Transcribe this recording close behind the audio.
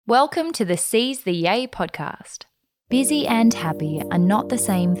Welcome to the Seize the Yay podcast. Busy and happy are not the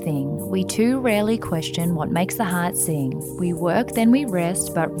same thing. We too rarely question what makes the heart sing. We work, then we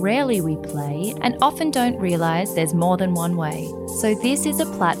rest, but rarely we play, and often don't realise there's more than one way. So this is a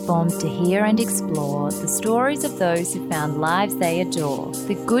platform to hear and explore the stories of those who found lives they adore.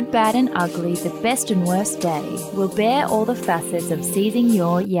 The good, bad and ugly, the best and worst day. We'll bear all the facets of seizing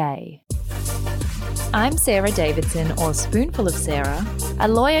your yay. I'm Sarah Davidson, or Spoonful of Sarah, a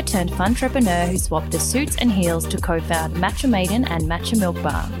lawyer turned funtrepreneur who swapped the suits and heels to co-found Matcha Maiden and Matcha Milk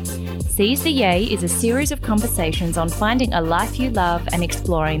Bar. Seize the Yay is a series of conversations on finding a life you love and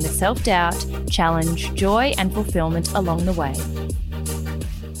exploring the self-doubt, challenge, joy and fulfillment along the way.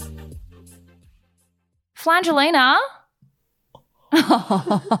 Flangelina.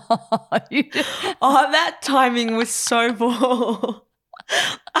 That timing was so poor.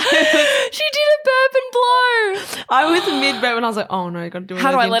 She did a burp and blow. I was mid-burp and I was like, oh no, you got to do it.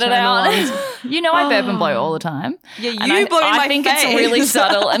 How do I let it out? You know I burp and blow all the time. Yeah, you blow in my face. I think it's really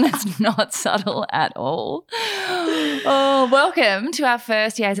subtle and it's not subtle at all. Oh, welcome to our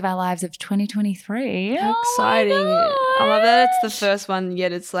first Years of Our Lives of 2023. How exciting. I love that it's the first one,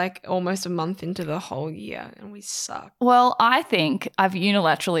 yet it's like almost a month into the whole year and we suck. Well, I think I've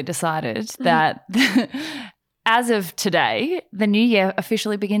unilaterally decided that as of today, the new year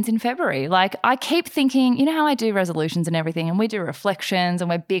officially begins in February. Like, I keep thinking, you know how I do resolutions and everything, and we do reflections and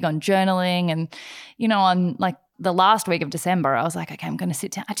we're big on journaling, and, you know, on like the last week of December, I was like, okay, I'm going to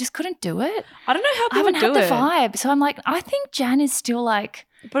sit down. I just couldn't do it. I don't know how people do it. I haven't had the vibe. So I'm like, I think Jan is still like,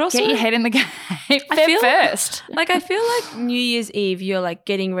 but also, get your head in the game. First. I feel like New Year's Eve, you're like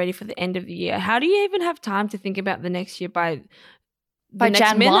getting ready for the end of the year. How do you even have time to think about the next year by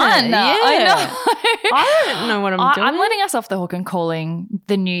Jan 1? Yeah. I know. I don't know what I'm doing. I'm letting us off the hook and calling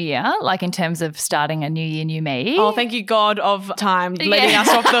the new year, like in terms of starting a new year, new me. Oh, thank you, God of time, letting us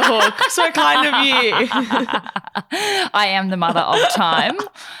off the hook. So kind of you. I am the mother of time,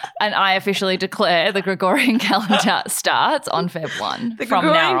 and I officially declare the Gregorian calendar starts on Feb 1. The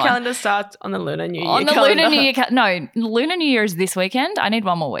Gregorian calendar starts on the Lunar New Year calendar. Lunar New Year no, Lunar New Year is this weekend. I need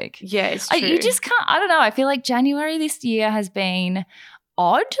one more week. Yeah, it's true. You just can't, I don't know. I feel like January this year has been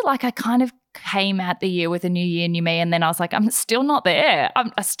odd. Like, I kind of came at the year with a new year, new me, and then I was like, I'm still not there.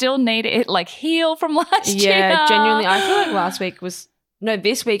 I still need it, like, heal from last year. Yeah, genuinely. I feel like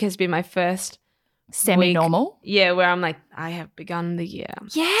this week has been my first semi-normal. Week, yeah, where I'm like, I have begun the year.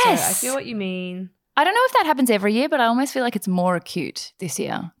 Yes. So I feel what you mean. I don't know if that happens every year, but I almost feel like it's more acute this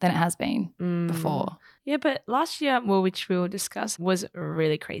year than it has been before. Yeah, but last year, which we'll discuss, was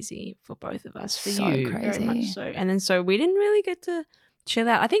really crazy for both of us. For so you, crazy. Very much so. And then so we didn't really get to chill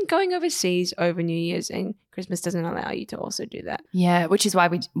out. I think going overseas over New Year's and Christmas doesn't allow you to also do that. Yeah, which is why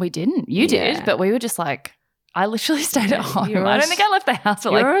we didn't. You did, but we were just like, I literally stayed at home. I don't think I left the house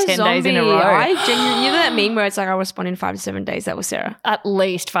for like 10 days in a row. I genuinely, you know that meme where it's like I respond in 5 to 7 days? That was Sarah. At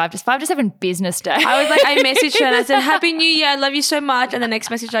least 5 to 7 business days. I was like, I messaged her and I said, Happy New Year, I love you so much. And the next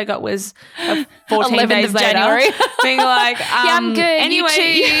message I got was 14 days later, January. being like, yeah, I'm good. Anyway.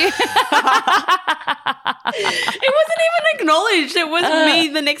 You too. It wasn't even acknowledged. It was me,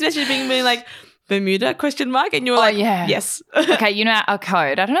 the next message being like, Bermuda ? And you were like, yeah. Yes. Okay, you know our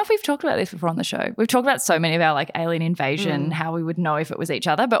code. I don't know if we've talked about this before on the show. We've talked about so many of our like alien invasion, how we would know if it was each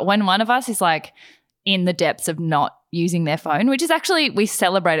other. But when one of us is like in the depths of not using their phone, which is actually, we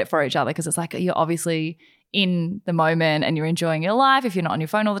celebrate it for each other because it's like you're obviously in the moment and you're enjoying your life if you're not on your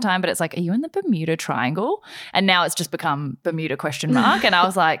phone all the time, but it's like, are you in the Bermuda Triangle? And now it's just become Bermuda ? And I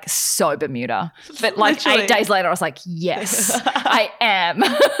was like, so Bermuda. But like literally. 8 days later, I was like, yes, I am.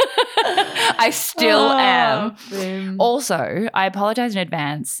 I still am. Boom. Also, I apologize in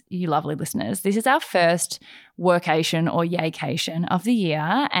advance, you lovely listeners. This is our first workation or yaycation of the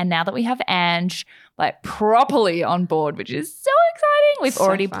year. And now that we have Ange like properly on board, which is so exciting, we've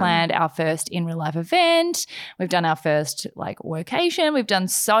already planned our first in real life event. We've done our first like workation. We've done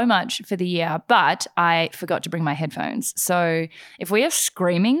so much for the year, but I forgot to bring my headphones. So if we are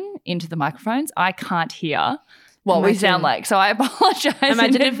screaming into the microphones, I can't hear what we sound like. So I apologize.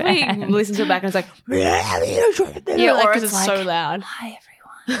 Imagine if we listen to it back and it's like, yeah, like, or it's like, so loud. Hi, everyone.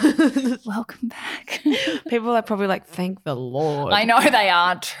 Welcome back. People are probably like, thank the Lord. I know they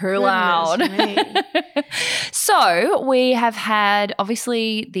are too loud. So we have had,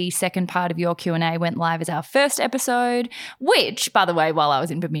 obviously, the second part of your Q&A went live as our first episode, which, by the way, while I was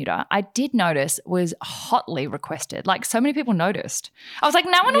in Bermuda, I did notice was hotly requested. Like, so many people noticed. I was like,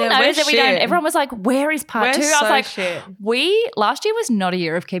 no one will notice that we don't. Everyone was like, where is part 2? I was like, last year was not a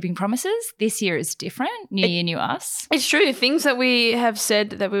year of keeping promises. This year is different. New year, new us. It's true. Things that we have said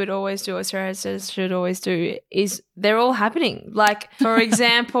said that we would always do, or Sarah says should always do, is they're all happening. Like, for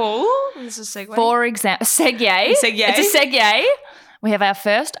example, this is a segue. For example, segue. Segue. It's a segue. We have our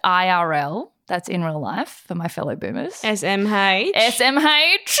first IRL. That's in real life for my fellow boomers. SMH.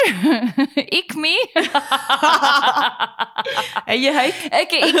 SMH. Ik me. Are you hey?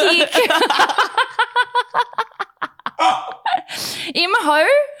 Okay, ik. Imho.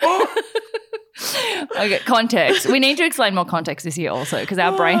 Okay, context. We need to explain more context this year also because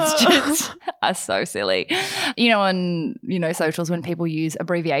our brains just are so silly. You know, on, socials when people use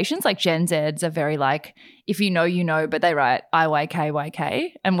abbreviations, like Gen Zs are very like, if you know, but they write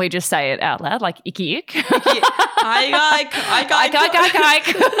IYKYK and we just say it out loud like icky ick.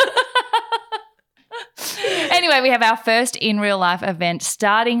 Anyway, we have our first in real life event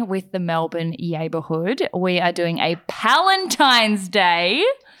starting with the Melbourne Neighbourhood. We are doing a Palentine's Day.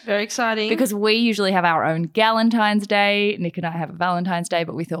 Very exciting. Because we usually have our own Galentine's Day. Nick and I have a Valentine's Day,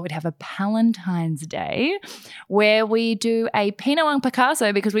 but we thought we'd have a Palentine's Day where we do a Pinot and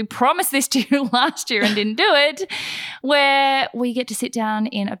Picasso, because we promised this to you last year and didn't do it, where we get to sit down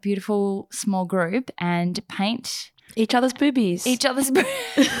in a beautiful small group and paint each other's boobies. Each other's boobies.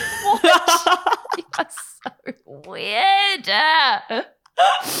 What? You are so weird.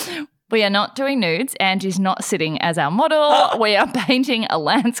 We are not doing nudes. Angie's not sitting as our model. We are painting a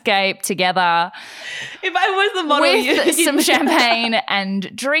landscape together. If I was the model, with some champagne and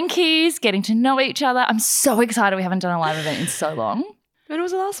drinkies, getting to know each other. I'm so excited. We haven't done a live event in so long. When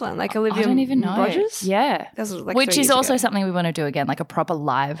was the last one? Like Olivia I don't even know. Rogers? Yeah. That was like which is also ago. something we want to do again, like a proper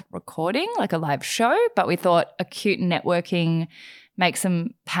live recording, like a live show. But we thought a cute networking, make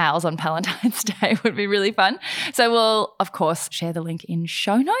some pals on Valentine's Day would be really fun. So we'll, of course, share the link in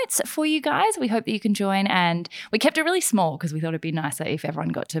show notes for you guys. We hope that you can join. And we kept it really small because we thought it'd be nicer if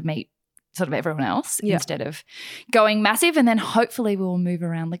everyone got to meet sort of everyone else instead of going massive. And then hopefully we'll move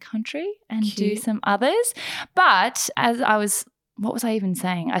around the country and do some others. But as I was, what was I even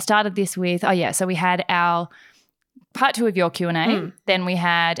saying? I started this with, so we had our part 2 of your Q&A. Then we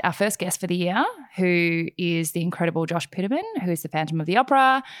had our first guest for the year, who is the incredible Josh Pitterman, who is the Phantom of the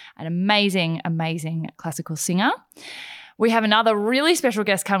Opera, an amazing, amazing classical singer. We have another really special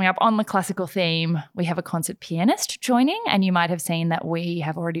guest coming up on the classical theme. We have a concert pianist joining, and you might have seen that we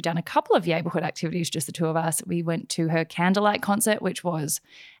have already done a couple of neighbourhood activities, just the two of us. We went to her candlelight concert, which was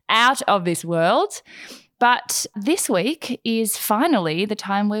out of this world. But this week is finally the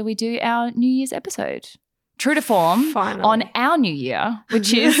time where we do our New Year's episode. True to form, on our new year,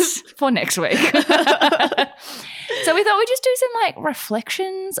 which is for next week. So we thought we'd just do some like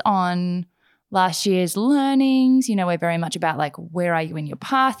reflections on last year's learnings. We're very much about like, where are you in your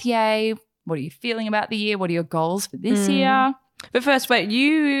path, yay? What are you feeling about the year? What are your goals for this year? But first, wait,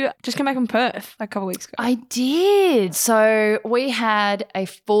 you just came back from Perth like a couple of weeks ago. I did. So we had a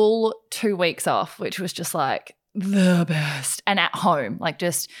full 2 weeks off, which was just like the best, and at home. Like,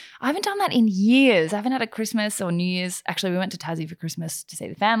 just, I haven't done that in years. I haven't had a Christmas or New Year's. Actually, we went to Tassie for Christmas to see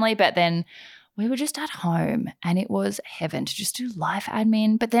the family, but then we were just at home and it was heaven to just do life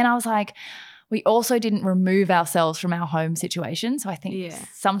admin. But then I was like, we also didn't remove ourselves from our home situation. So I think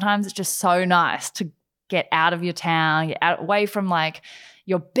sometimes it's just so nice to get out of your town, get out away from like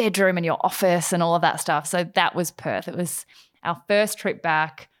your bedroom and your office and all of that stuff. So that was Perth. It was our first trip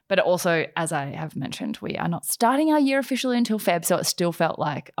back. But also, as I have mentioned, we are not starting our year officially until Feb, so it still felt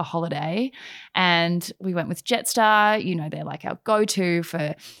like a holiday. And we went with Jetstar. They're like our go-to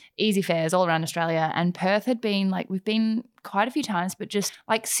for easy fares all around Australia. And Perth had been like, we've been quite a few times, but just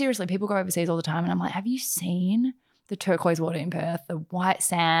like seriously, people go overseas all the time. And I'm like, have you seen the turquoise water in Perth, the white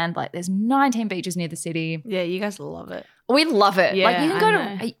sand? Like, there's 19 beaches near the city. Yeah, you guys love it. We love it. Yeah, like, you can go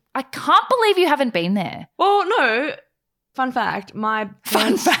to, I can't believe you haven't been there. Well, no. Fun fact, fun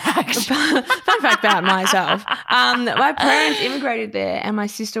fact about myself. My parents immigrated there and my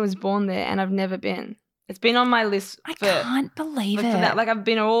sister was born there, and I've never been. It's been on my list. I can't believe it. That. Like, I've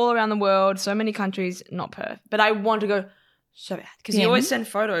been all around the world, so many countries, not Perth. But I want to go so bad because you always send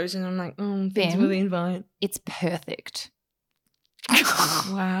photos and I'm like, thanks for the invite. It's perfect.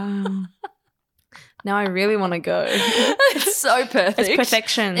 Wow. Now I really want to go. It's so perfect. It's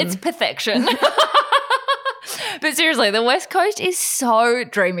perfection. It's perfection. But seriously, the West Coast is so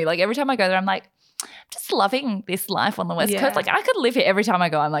dreamy. Like, every time I go there, I'm like, I'm just loving this life on the West Coast. Like, I could live here every time I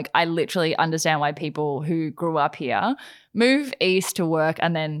go. I'm like, I literally understand why people who grew up here move east to work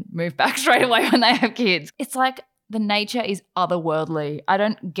and then move back straight away when they have kids. It's like the nature is otherworldly. I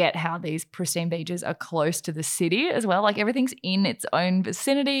don't get how these pristine beaches are close to the city as well. Like, everything's in its own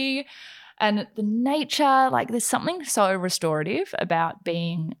vicinity. And the nature, like, there's something so restorative about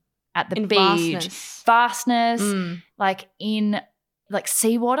being at the beach. Vastness, like in like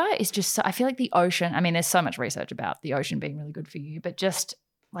seawater is just so, I feel like the ocean, I mean, there's so much research about the ocean being really good for you, but just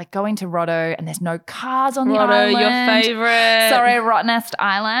like going to Roto and there's no cars on the island. Your favourite. Sorry, Rottnest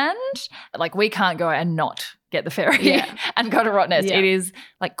Island. Like we can't go and not get the ferry and go to Rottnest. Yeah. It is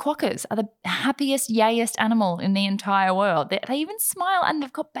like quokkas are the happiest, yayest animal in the entire world. They even smile and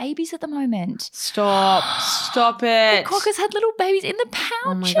they've got babies at the moment. Stop it. The quokkas had little babies in the pouches.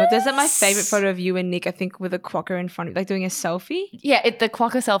 Oh my God. There's my favourite photo of you and Nick, I think, with a quokka in front of you, like doing a selfie. Yeah, the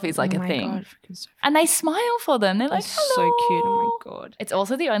quokka selfie is like oh a my thing. God, freaking so And they smile for them. They're like, That's hello. so cute. Oh my God. It's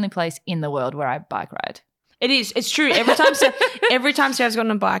also the only place in the world where I bike ride. It is. It's true. Every time Sarah's gotten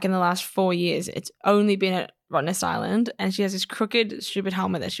a bike in the last 4 years, it's only been at Rottnest Island, and she has this crooked, stupid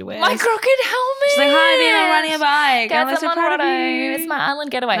helmet that she wears. My crooked helmet. She's like, "Hi, Viv, I'm riding a bike. Guys, I'm so I'm on proud of Roto. you." It's my island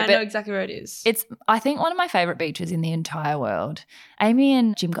getaway. I But know exactly where it is. it's, I think, one of my favourite beaches in the entire world. Amy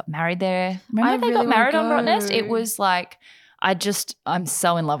and Jim got married there. Remember they got married on Rottnest? It was like, I'm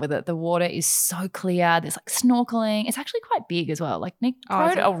so in love with it. The water is so clear. There's like snorkeling. It's actually quite big as well. Like Nick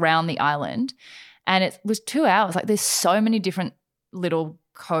rode around the island and it was 2 hours. Like there's so many different little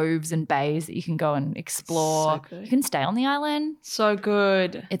coves and bays that you can go and explore. So good. You can stay on the island. So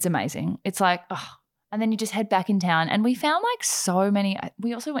good. It's amazing. It's like, oh, and then you just head back in town. And we found like so many,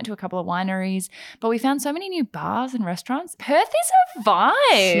 we also went to a couple of wineries, but we found so many new bars and restaurants. Perth is a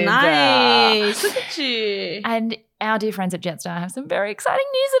vibe. Nice. Look at you. And our dear friends at Jetstar have some very exciting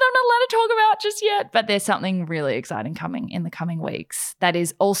news that I'm not allowed to talk about just yet, but there's something really exciting coming in the coming weeks that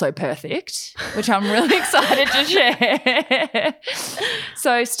is also perfect, which I'm really excited to share.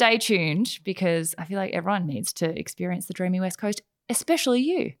 So stay tuned because I feel like everyone needs to experience the dreamy West Coast, especially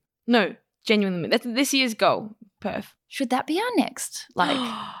you. No, genuinely. That's this year's goal, Perth. Should that be our next? Like,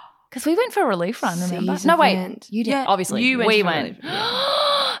 because we went for a relief run, remember? Seas No, wait, event. you did. Yeah, Obviously, you went we for a went. relief,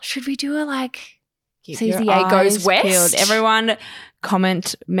 yeah. Should we do a like Keep CZA your goes eyes west? peeled. Everyone,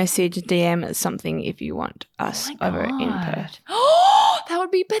 comment, message, DM something if you want us Oh my over in God. Perth. Oh, that would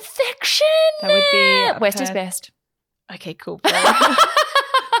be perfection. That would be West is Perth. best. Okay, cool.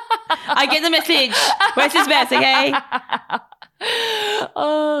 I get the message. West is best, okay?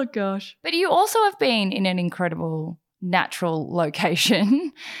 Oh gosh. But you also have been in an incredible natural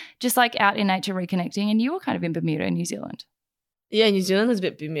location, just like out in nature reconnecting, and you were kind of in Bermuda, New Zealand. Yeah, New Zealand was a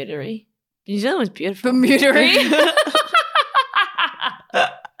bit Bermuda-y. New Zealand was beautiful. Bermuda-y?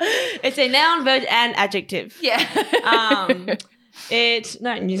 It's a noun, verb, and adjective. Yeah.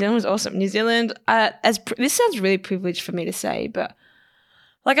 New Zealand was awesome. New Zealand, this sounds really privileged for me to say, but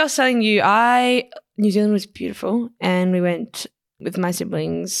like I was telling you, New Zealand was beautiful, and we went with my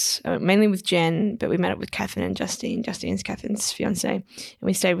siblings, mainly with Jen, but we met up with Catherine and Justine. Justine's Catherine's fiance, and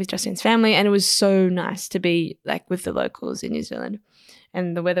we stayed with Justine's family, and it was so nice to be like with the locals in New Zealand.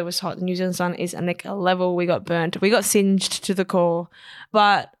 And the weather was hot. The New Zealand sun is at like a level. We got burnt. We got singed to the core.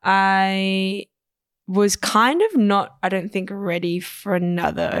 But I was kind of not, I don't think, ready for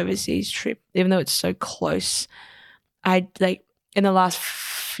another overseas trip, even though it's so close. I like in the last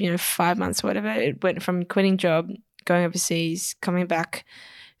 5 months or whatever, it went from quitting job, going overseas, coming back,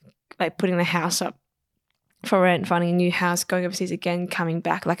 like putting the house up for rent, finding a new house, going overseas again, coming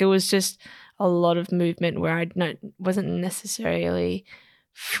back. Like it was just a lot of movement where I wasn't necessarily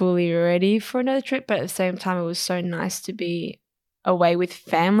fully ready for another trip, but at the same time it was so nice to be away with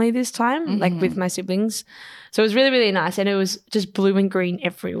family this time, like with my siblings. So it was really, really nice, and it was just blue and green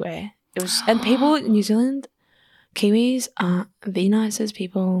everywhere. It was, and people in New Zealand, Kiwis are the nicest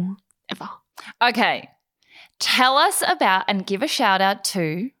people ever. Okay. Tell us about and give a shout out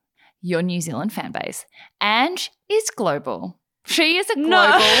to your New Zealand fan base. Ange is global. She is a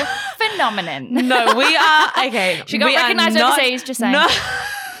global phenomenon. No, we are, okay. She got recognised overseas, just saying.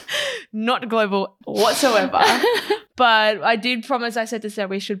 Not global whatsoever. But I did promise, I said to Sarah,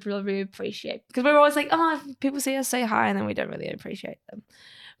 we should really appreciate, because we were always like, oh, if people see us, say hi, and then we don't really appreciate them.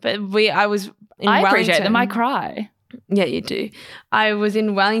 But I was in I Wellington. appreciate them. I cry. Yeah, you do. I was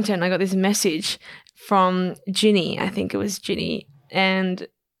in Wellington. I got this message from Ginny. I think it was Ginny. And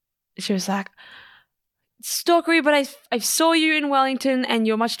she was like, stalkery, but I saw you in Wellington and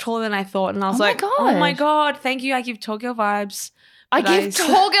you're much taller than I thought. And I was Oh my like, God. oh my God, thank you. I give tall girl vibes. I But give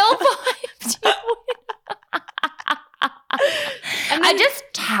tall girl vibes. And I then- just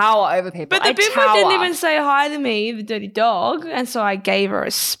tower over people. But the I people tower. didn't even say hi to me, the dirty dog. And so I gave her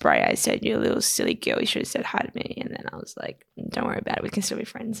a spray. I said, you little silly girl, you should have said hi to me. And then I was like, don't worry about it. We can still be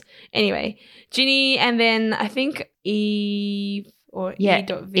friends. Anyway, Ginny, and then I think E.V.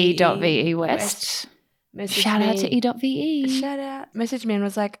 E.VE West. Shout out to E.VE. Shout out. Messaged me and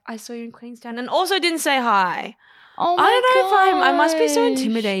was like, I saw you in Queenstown. And also didn't say hi. Oh my I don't know if I must be so gosh.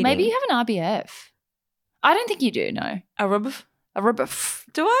 intimidating. Maybe you have an RBF. I don't think you do, no. A rub?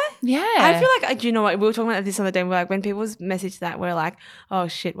 Do I? Yeah. I feel like, do you know what? We were talking about this the other day. We're like, when people message that, we're like, oh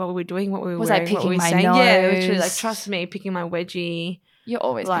shit, what were we doing? What were we Was I wearing? What were we picking my saying? Yeah, literally, nose? like, trust me, picking my wedgie. You're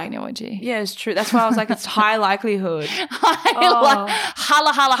always Like, picking your wedgie. Yeah, it's true. That's why I was like, it's high likelihood.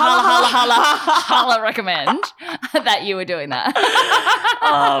 Holla recommend that you were doing that.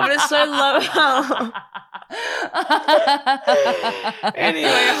 Oh, but it's so low. Anyway,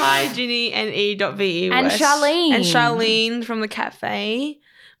 hi Ginny and E.VE And West. Charlene. And Charlene from the cafe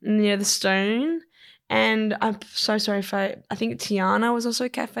near the Stone. And I'm so sorry for, I think Tiana was also a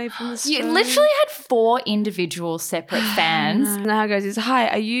cafe from the Stone. You literally had 4 individual separate fans. And how it goes is, hi,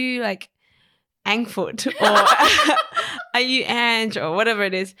 are you like Angfoot or are you Ange or whatever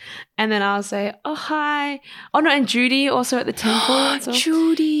it is? And then I'll say, oh, hi. Oh, no, and Judy also at the temple. So.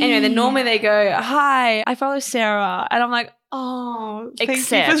 Judy. Anyway, then normally they go, hi, I follow Sarah. And I'm like, oh, thank you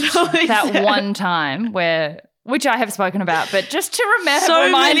Except for following that Sarah. one time which I have spoken about, but just to So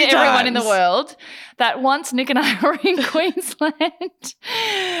remind many everyone in the times. world that once Nick and I were in Queensland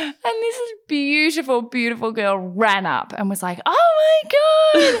and this beautiful, beautiful girl ran up and was like, oh my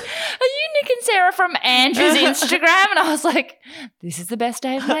God, are you Nick and Sarah from Andrew's Instagram? And I was like, this is the best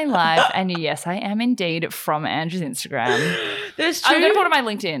day of my life. And yes, I am indeed from Andrew's Instagram. There's I'm going to put it on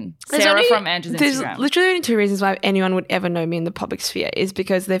my LinkedIn, Sarah from Andrew's There's Instagram. literally only 2 reasons why anyone would ever know me in the public sphere is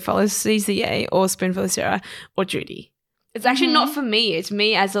because they follow CCA or Spoonful of Sarah or Judy. It's actually not for me. It's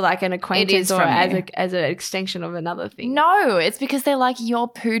me as an acquaintance or from as an extension of another thing. No, it's because they're like, your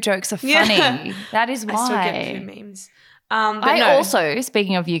poo jokes are funny. Yeah. That is why. I still get poo memes. But I no. also,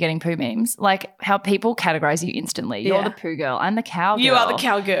 speaking of you getting poo memes, like how people categorize you instantly. You're Yeah. the poo girl. I'm the cow girl. You are the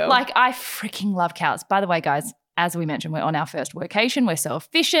cowgirl. Like, I freaking love cows. By the way, guys, as we mentioned, we're on our first workation. We're so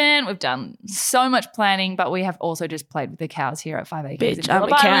efficient. We've done so much planning, but we have also just played with the cows here at 5 Acres in Bitch, I'm a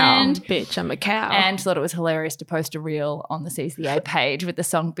Phillip cow. Island. Bitch, I'm a cow. And thought it was hilarious to post a reel on the CCA page with the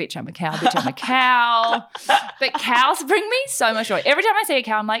song Bitch, I'm a cow, bitch, I'm a cow. But cows bring me so much joy. Every time I see a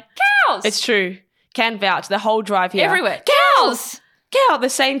cow, I'm like, cows. It's true. Can vouch. The whole drive here. everywhere. Cows. Cow, the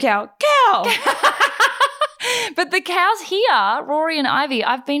same cow. Cow. But the cows here, Rory and Ivy,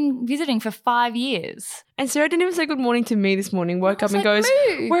 I've been visiting for 5 years. And Sarah didn't even say good morning to me this morning. Woke I up was and like, goes,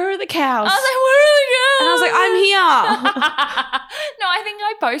 "Moo." where are the cows? I was like, where are the cows? And I was like, I'm here. No, I think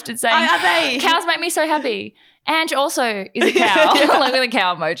I posted saying, Are they? cows make me so happy. Ange also is a cow, like with a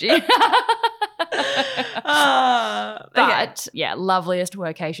cow emoji. But yeah, loveliest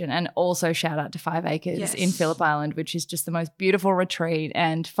workation. And also shout out to 5 Acres Yes. in Phillip Island, which is just the most beautiful retreat,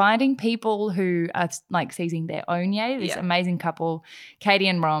 and finding people who are like seizing their own yay. This Yeah. amazing couple, Katie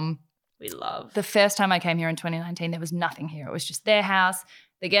and Rom. We love. The first time I came here in 2019, there was nothing here. It was just their house,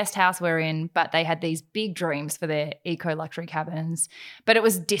 the guest house we're in, but they had these big dreams for their eco luxury cabins. But it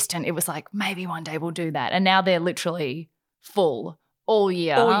was distant. It was like, maybe one day we'll do that. And now they're literally full all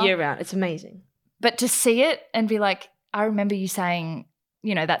year. All year round. It's amazing. But to see it and be like, I remember you saying,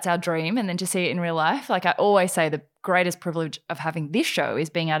 you know, that's our dream. And then to see it in real life, like I always say, the greatest privilege of having this show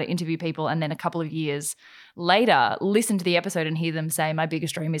is being able to interview people and then a couple of years later listen to the episode and hear them say my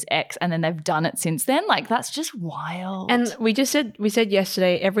biggest dream is X, and then they've done it since then. Like, that's just wild. And we said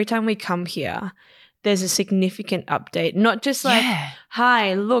yesterday, every time we come here, there's a significant update. Not just like,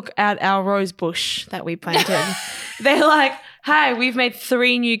 hi, look at our rose bush that we planted. They're like, hi, we've made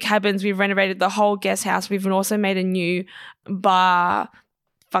 3 new cabins. We've renovated the whole guest house. We've also made a new bar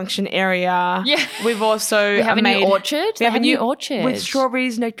function area. Yeah. We've also we have a made new orchard. We have a new orchard with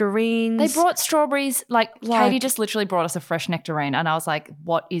strawberries, nectarines. They brought strawberries, like Like- Katie just literally brought us a fresh nectarine, and I was like,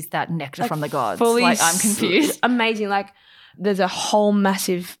 what is that nectar like, from the gods? fully Like, I'm confused. Amazing. Like, there's a whole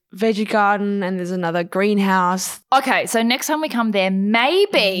massive veggie garden and there's another greenhouse. Okay, so next time we come there,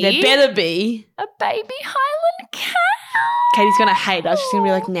 maybe There better be. a baby Highland cow. Katie's going to hate us. She's going to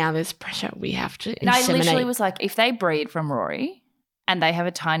be like, now there's pressure. We have to And I literally inseminate. was like, if they breed from Rory and they have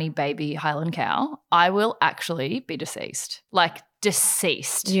a tiny baby Highland cow, I will actually be deceased. Like,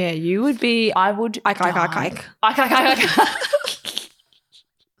 deceased. Yeah, you would be. I would Ike.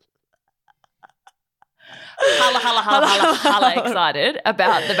 Holla. Holla excited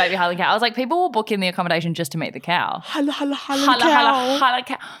about the baby Highland cow. I was like, people will book in the accommodation just to meet the cow. Holla Holla cow.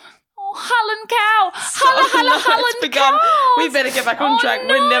 Oh, Highland cow. Highland It's begun. cows. We better get back on Oh, track.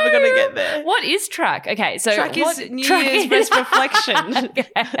 We're never going to no. get there. What is track? Okay, so Track what is New track Year's is- best reflection.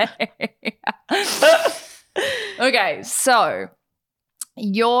 Okay, so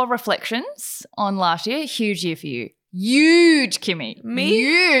your reflections on last year, huge year for you. Huge, Kimmy. Me?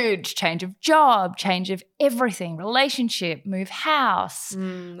 Huge change of job, change of everything, relationship, move house.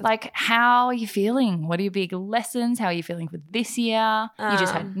 Like, how are you feeling? What are your big lessons? How are you feeling for this year? You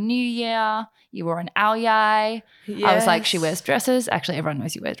just had New Year. You were an Aoyai. Yes. I was like, she wears dresses. Actually, everyone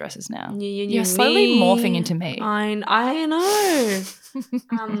knows you wear dresses now. You're slowly me. morphing into me. I know.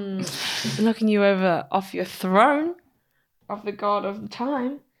 Knocking you over off your throne of the god of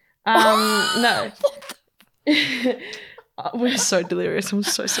time. No. We're so delirious. I'm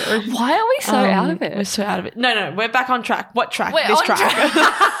so sorry. Why are we so out of it? We're so out of it. No, we're back on track. What track? We're this on track.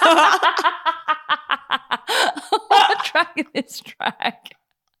 What track is this track?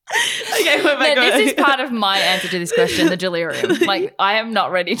 Okay, we're back on This is part of my answer to this question, the delirium. Like, I am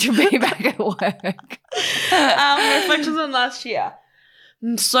not ready to be back at work. Reflections on last year.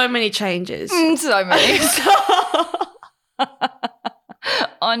 So many changes. So many.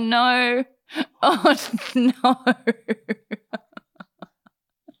 Oh, no. Oh, no.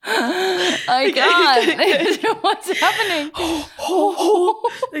 I can't. What's happening?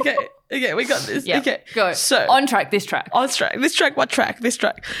 Okay, we got this. Yeah, okay, go. So on track, this track. On track. This track, what track? This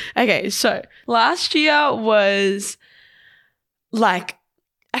track. Okay, so last year was like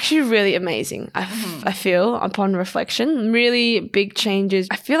actually really amazing. I feel upon reflection, really big changes.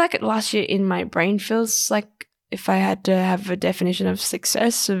 I feel like last year in my brain feels like if I had to have a definition of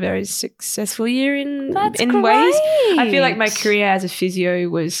success, a very successful year in ways. I feel like my career as a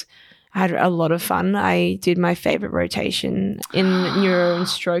physio I had a lot of fun. I did my favorite rotation in neuro and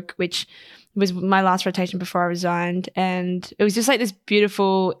stroke, which was my last rotation before I resigned. And it was just like this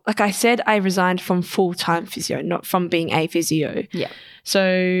beautiful, like I said, I resigned from full-time physio, not from being a physio. Yeah.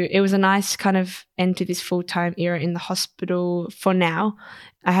 So it was a nice kind of end to this full-time era in the hospital for now.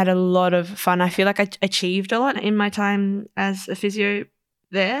 I had a lot of fun. I feel like I achieved a lot in my time as a physio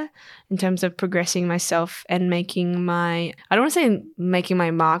there in terms of progressing myself and making I don't want to say making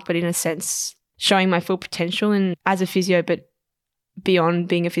my mark, but in a sense showing my full potential as a physio, but beyond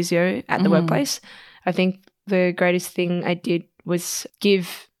being a physio at the workplace. I think the greatest thing I did was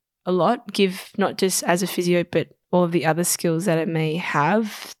give not just as a physio, but all of the other skills that I may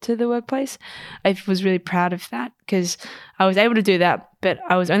have to the workplace. I was really proud of that because I was able to do that, but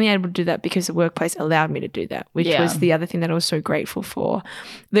I was only able to do that because the workplace allowed me to do that, which was the other thing that I was so grateful for.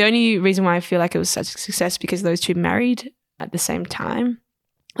 The only reason why I feel like it was such a success because those two married at the same time.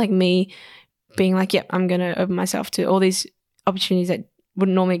 Like me being like, yep, I'm going to open myself to all these opportunities that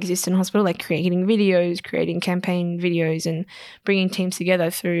wouldn't normally exist in hospital, like creating videos, creating campaign videos and bringing teams together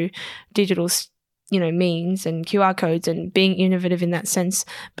through digital means and QR codes and being innovative in that sense,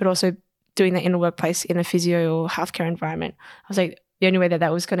 but also doing that in a workplace in a physio or healthcare environment. I was like, the only way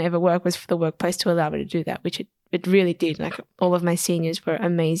that was going to ever work was for the workplace to allow me to do that, which it really did. Like all of my seniors were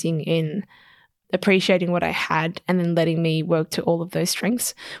amazing in appreciating what I had and then letting me work to all of those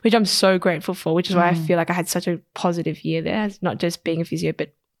strengths, which I'm so grateful for, which is why I feel like I had such a positive year there. It's not just being a physio,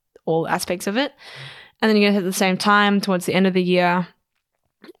 but all aspects of it. And then again, at the same time, towards the end of the year,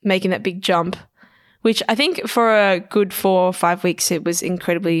 making that big jump, which I think for a good 4 or 5 weeks, it was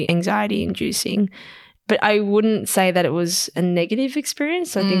incredibly anxiety inducing. But I wouldn't say that it was a negative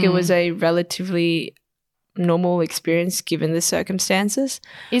experience. I think it was a relatively normal experience given the circumstances.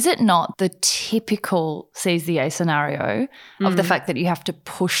 Is it not the typical seize the A scenario of the fact that you have to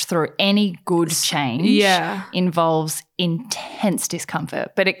push through any good change involves intense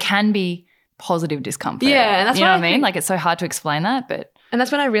discomfort, but it can be positive discomfort. Yeah, and that's you know what I mean? Like it's so hard to explain that, but and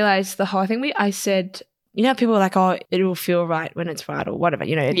that's when I realized I think I said, people are like, oh, it will feel right when it's right or whatever,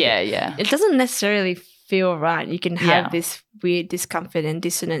 It doesn't necessarily feel right. You can have this weird discomfort and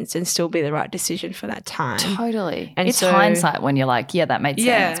dissonance and still be the right decision for that time. Totally. And it's hindsight when you're like, yeah, that made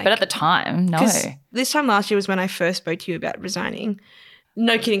sense. But at the time, no. This time last year was when I first spoke to you about resigning.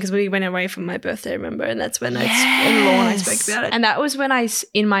 No kidding, because we went away from my birthday, remember? And that's when in law and I spoke about it. And that was when I,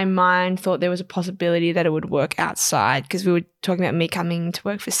 in my mind, thought there was a possibility that it would work outside because we were talking about me coming to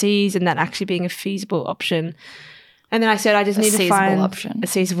work for Seas and that actually being a feasible option. And then I said, I just need to find a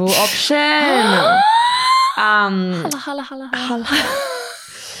feasible option. And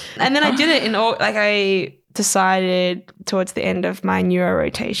then I did it I decided towards the end of my neuro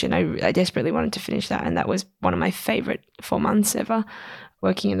rotation, I desperately wanted to finish that. And that was one of my favorite 4 months ever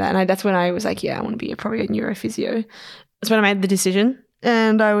working in that. And that's when I was like, I want to be probably a neurophysio. That's when I made the decision.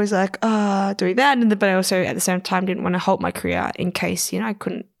 And I was like, doing that. But I also at the same time didn't want to halt my career in case, I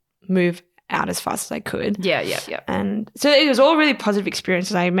couldn't move out as fast as I could. Yeah. And so it was all really positive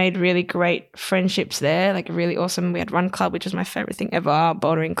experiences. I made really great friendships there, like really awesome. We had Run Club, which was my favorite thing ever.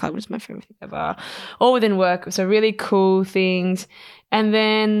 Bouldering Club was my favorite thing ever. All within work. So really cool things. And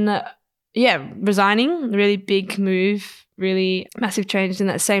then resigning, really big move, really massive change. And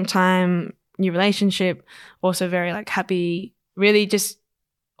at the same time, new relationship, also very like happy, really just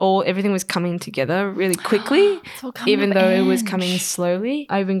everything was coming together really quickly, even though it was coming slowly.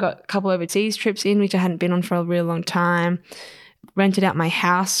 I even got a couple overseas trips in, which I hadn't been on for a real long time. Rented out my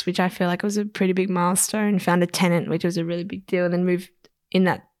house, which I feel like was a pretty big milestone. Found a tenant, which was a really big deal. And then moved in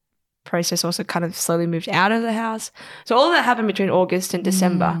that process, also kind of slowly moved out of the house. So all of that happened between August and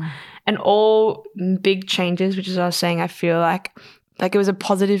December. And all big changes, which is what I was saying, I feel like it was a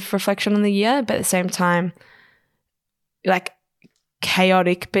positive reflection on the year, but at the same time, like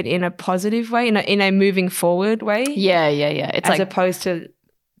chaotic, but in a positive way, in a moving forward way. Yeah. It's as like opposed to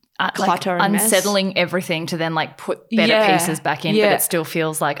clutter like and unsettling mess. everything to then like put better pieces back in, but it still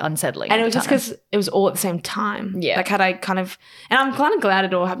feels like unsettling. And it was just because it was all at the same time. Yeah. Like had I kind of, and I'm kind of glad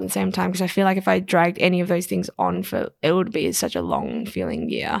it all happened at the same time, because I feel like if I dragged any of those things on it would be such a long feeling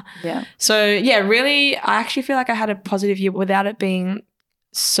year. Yeah. So yeah, really, I actually feel like I had a positive year without it being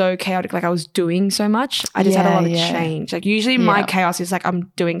so chaotic, like I was doing so much. I just had a lot of change. Like usually my chaos is like I'm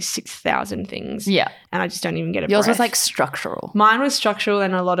doing 6,000 things. Yeah. And I just don't even get a Yours breath. was like structural. Mine was structural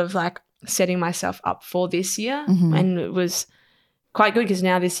and a lot of like setting myself up for this year. And it was quite good because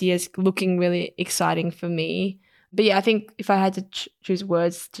now this year's looking really exciting for me. But yeah, I think if I had to choose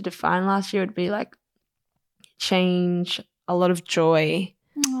words to define last year, it would be like change, a lot of joy,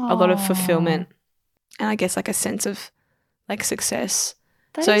 a lot of fulfillment, and I guess like a sense of like success.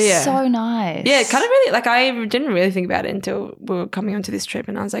 That is so nice. Yeah, kind of really, like I didn't really think about it until we were coming onto this trip,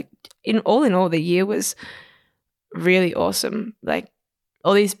 and I was like, in all, the year was really awesome. Like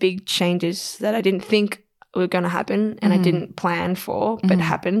all these big changes that I didn't think were going to happen and I didn't plan for, but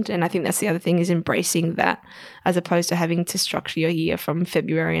happened. And I think that's the other thing, is embracing that, as opposed to having to structure your year from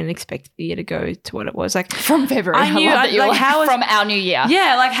February and expect the year to go to what it was. Like from February, I love that you're like from our new year.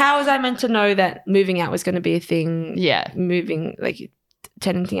 Yeah, like how was I meant to know that moving out was going to be a thing? Yeah. Moving, like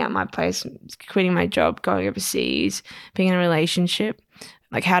tenanting out my place, quitting my job, going overseas, being in a relationship.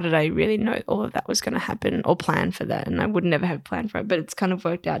 Like how did I really know all of that was going to happen or plan for that? And I would never have planned for it, but it's kind of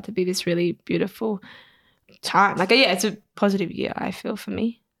worked out to be this really beautiful time. Like, yeah, it's a positive year, I feel, for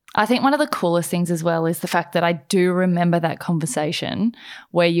me. I think one of the coolest things as well is the fact that I do remember that conversation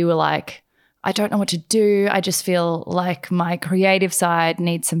where you were like, I don't know what to do. I just feel like my creative side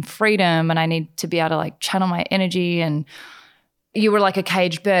needs some freedom and I need to be able to like channel my energy. And you were like a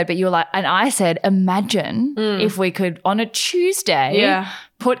caged bird, but you were like, and I said, imagine if we could on a Tuesday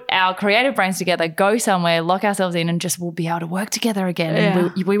put our creative brains together, go somewhere, lock ourselves in, and just we'll be able to work together again.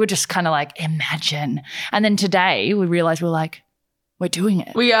 And we were just kind of like, imagine. And then today we realized we're like, we're doing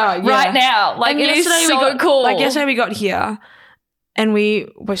it. We are, right now. Like it is so cool. Like yesterday we got here and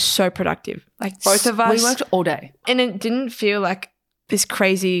we were so productive. Like both of us. We worked all day. And it didn't feel like this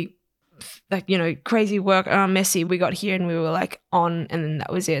crazy, like, you know, crazy work, messy. We got here and we were like on, and then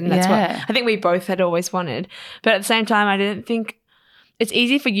that was it. And that's what I think we both had always wanted. But at the same time, I didn't think it's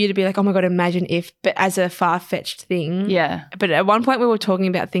easy for you to be like, oh my God, imagine if, but as a far-fetched thing. Yeah. But at one point we were talking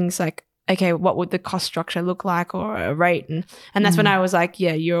about things like, okay, what would the cost structure look like, or a rate? And that's when I was like,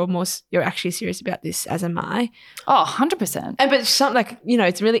 yeah, you're actually serious about this, as am I. Oh, 100%. And but something like, you know,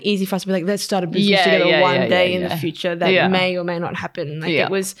 it's really easy for us to be like, let's start a business together one day in the future that may or may not happen. Like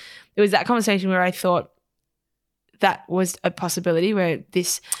it was that conversation where I thought that was a possibility, where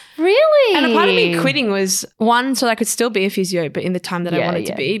this really, and a part of me quitting was, one, so I could still be a physio, but in the time that I wanted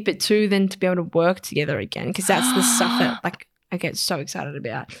to be, but two, then to be able to work together again, because that's the stuff that like I get so excited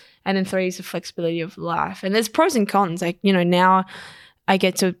about. And then three is the flexibility of life. And there's pros and cons. Like, you know, now I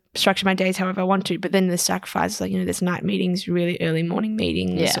get to structure my days however I want to, but then the sacrifice, like, you know, there's night meetings, really early morning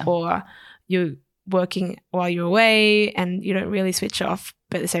meetings, or you're working while you're away and you don't really switch off,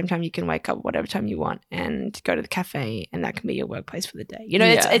 but at the same time you can wake up whatever time you want and go to the cafe, and that can be your workplace for the day. You know,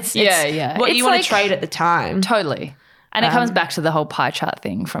 it's what you want to trade at the time. Totally. And it comes back to the whole pie chart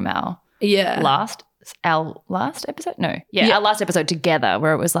thing from our last episode? No. Yeah, our last episode together,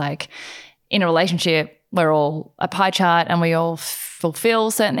 where it was like, in a relationship, we're all a pie chart and we all fulfill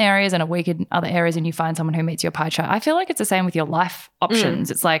certain areas and are weak in other areas, and you find someone who meets your pie chart. I feel like it's the same with your life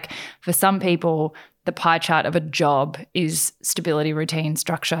options. It's like, for some people, the pie chart of a job is stability, routine,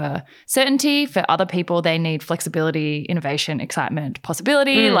 structure, certainty. For other people, they need flexibility, innovation, excitement,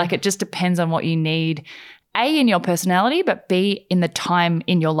 possibility. Like it just depends on what you need, A, in your personality, but B, in the time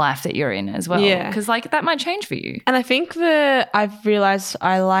in your life that you're in as well. Yeah. Because like that might change for you. And I think I've realized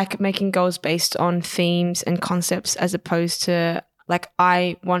I like making goals based on themes and concepts, as opposed to like,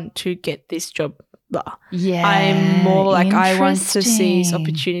 I want to get this job. Blah. Yeah. I'm more like, I want to seize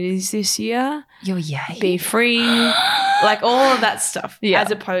opportunities this year. You're yay. Be free. like all of that stuff, Yeah.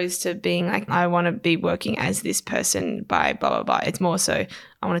 as opposed to being like, I want to be working as this person by blah, blah, blah. It's more so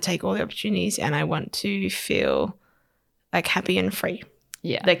I want to take all the opportunities and I want to feel like happy and free.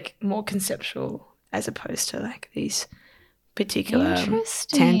 Yeah. Like more conceptual as opposed to like these particular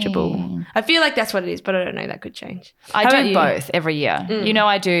Interesting. tangible. I feel like that's what it is, but I don't know. That could change. I How about do you? both every year. You know,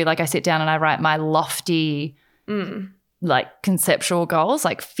 I do, like I sit down and I write my lofty, like conceptual goals,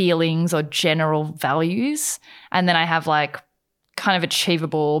 like feelings or general values. And then I have like kind of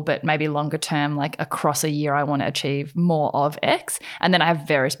achievable, but maybe longer term, like across a year, I want to achieve more of X. And then I have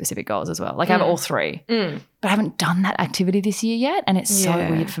very specific goals as well. Like I have all three, but I haven't done that activity this year yet. And it's so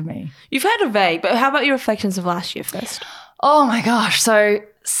weird for me. You've had a vague, but how about your reflections of last year first? Oh my gosh. So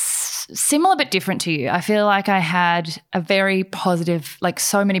similar but different to you. I feel like I had a very positive, like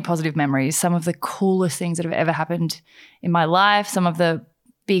so many positive memories, some of the coolest things that have ever happened in my life, some of the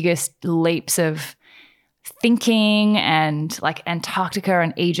biggest leaps of thinking, and like Antarctica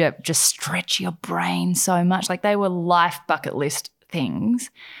and Egypt just stretch your brain so much. Like they were life bucket list things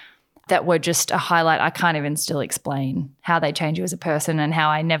that were just a highlight. I can't even still explain how they change you as a person and how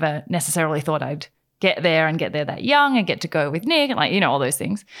I never necessarily thought I'd get there that young and get to go with Nick and like, you know, all those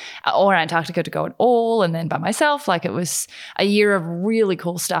things. Or Antarctica to go at all and then by myself. Like it was a year of really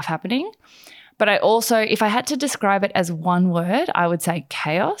cool stuff happening. But I also, if I had to describe it as one word, I would say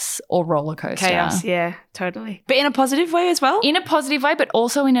chaos or roller coaster. Chaos, yeah, totally. But in a positive way as well? In a positive way, but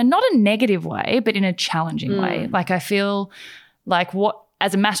also in a, not a negative way, but in a challenging way. Like I feel like what,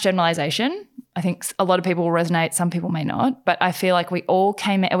 as a mass generalization, I think a lot of people will resonate, some people may not, but I feel like we all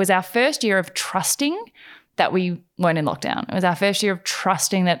came, it was our first year of trusting that we weren't in lockdown. It was our first year of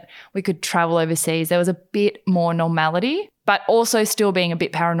trusting that we could travel overseas. There was a bit more normality, but also still being a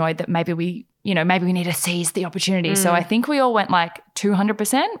bit paranoid that maybe we need to seize the opportunity. So I think we all went like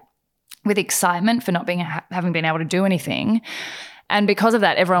 200% with excitement for not having been able to do anything. And because of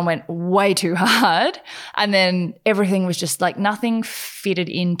that, everyone went way too hard. And then everything was just like nothing fitted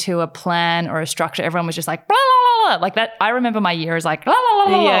into a plan or a structure. Everyone was just like, blah, blah, blah, blah. Like that. I remember my year as like, blah, blah,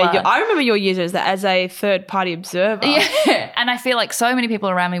 blah, blah. Yeah, I remember your years as a third-party observer. Yeah. And I feel like so many people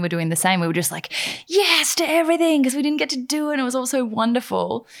around me were doing the same. We were just like, yes to everything because we didn't get to do it. And it was all so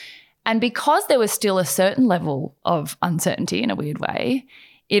wonderful. And because there was still a certain level of uncertainty in a weird way,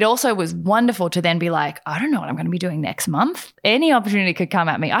 it also was wonderful to then be like, I don't know what I'm going to be doing next month. Any opportunity could come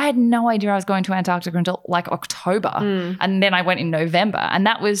at me. I had no idea I was going to Antarctica until like October. And then I went in November. And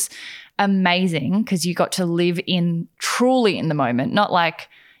that was amazing because you got to live truly in the moment, not like,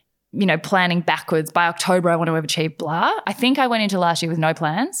 you know, planning backwards. By October, I want to have achieved blah. I think I went into last year with no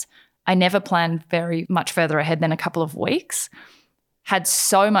plans. I never planned very much further ahead than a couple of weeks. Had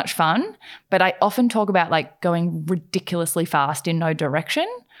so much fun, but I often talk about like going ridiculously fast in no direction.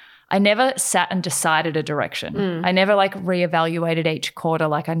 I never sat and decided a direction. I never like reevaluated each quarter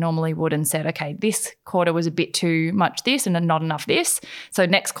like I normally would and said, okay, this quarter was a bit too much this and not enough this. So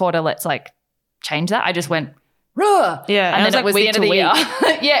next quarter, let's like change that. I just went, Ruh! Yeah. And then it was the end of the year.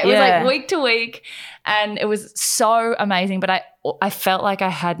 Yeah, it was like week to week. And it was so amazing. But I felt like I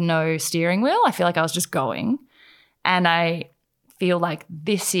had no steering wheel. I feel like I was just going. And I feel like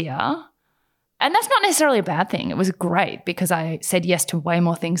this year, and that's not necessarily a bad thing. It was great because I said yes to way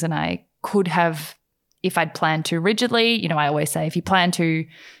more things than I could have if I'd planned too rigidly. You know, I always say if you plan too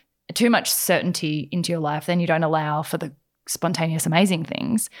much certainty into your life, then you don't allow for the spontaneous, amazing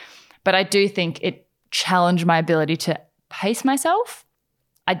things. But I do think it challenged my ability to pace myself.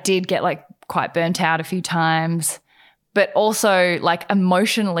 I did get like quite burnt out a few times, but also like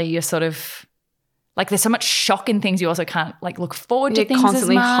emotionally you're sort of like there's so much shock in things you also can't like look forward to things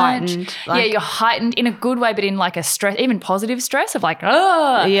constantly as much. Heightened. Yeah, you're heightened in a good way, but in like a stress, even positive stress of like,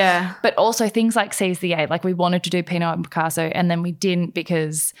 oh. Yeah. But also things like Seize the Eight. Like we wanted to do Pinot and Picasso and then we didn't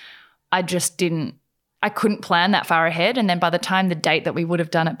because I couldn't plan that far ahead. And then by the time the date that we would have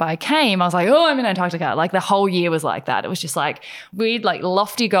done it by came, I was like, oh, I'm in Antarctica. Like the whole year was like that. It was just like weird, like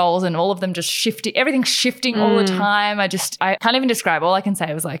lofty goals and all of them just shifting, everything's shifting all the time. I can't even describe. All I can say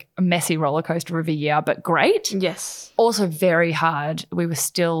it was like a messy roller coaster of a year, but great. Yes. Also very hard. We were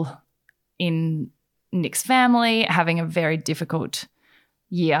still in Nick's family having a very difficult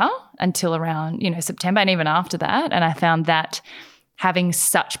year until around, September and even after that. And I found that having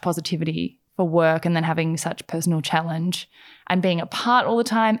such positivity for work and then having such personal challenge and being apart all the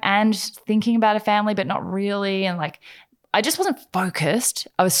time and thinking about a family but not really, and like I just wasn't focused.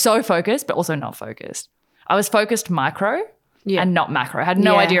 I was so focused but also not focused. I was focused micro and not macro. I had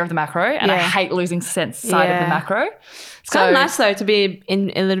no idea of the macro and I hate losing sight of the macro. It's kind of nice though to be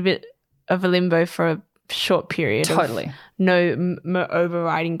in a little bit of a limbo for a short period. Totally. Of no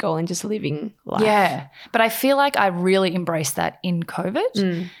overriding goal and just living life. Yeah. But I feel like I really embraced that in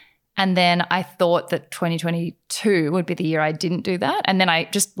COVID. And then I thought that 2022 would be the year I didn't do that. And then I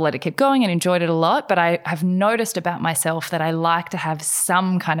just let it keep going and enjoyed it a lot. But I have noticed about myself that I like to have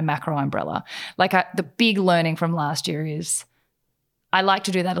some kind of macro umbrella. Like the big learning from last year is I like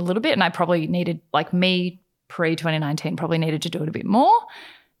to do that a little bit, and I probably needed, like me pre-2019 probably needed to do it a bit more.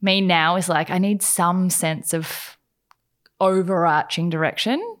 Me now is like I need some sense of overarching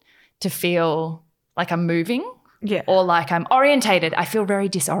direction to feel like I'm moving. Yeah. Or like I'm orientated. I feel very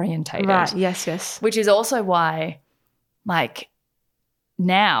disorientated. Right. Yes. Which is also why, like,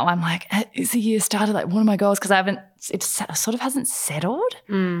 now I'm like, is the year started? Like, what are my goals? Because it sort of hasn't settled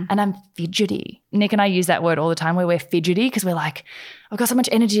and I'm fidgety. Nick and I use that word all the time where we're fidgety because we're like, I've got so much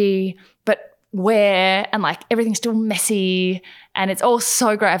energy, but where? And like everything's still messy and it's all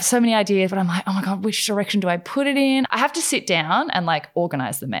so great. I have so many ideas, but I'm like, oh my God, which direction do I put it in? I have to sit down and like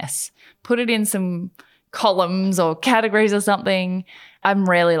organize the mess, put it in some columns or categories or something. I'm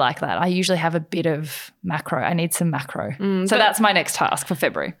rarely like that. I usually have a bit of macro. I need some macro. So that's my next task for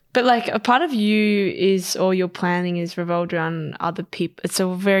February. But like a part of you is, or your planning is revolved around other people. It's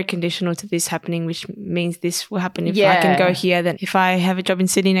all very conditional to this happening, which means this will happen if I can go here. Then if I have a job in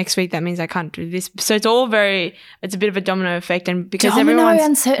Sydney next week, that means I can't do this. So it's all it's a bit of a domino effect. And because everyone's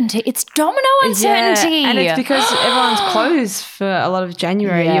uncertainty. It's domino uncertainty. Yeah, and it's because everyone's closed for a lot of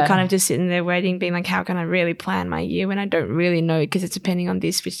January. You're kind of just sitting there waiting, being like, how can I really plan my year when I don't really know, because it's depending on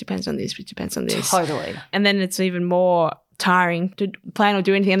this, which depends on this, which depends on this. Totally. And then it's even more tiring to plan or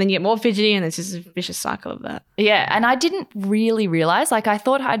do anything, and then you get more fidgety, and it's just a vicious cycle of that. Yeah, and I didn't really realize, like I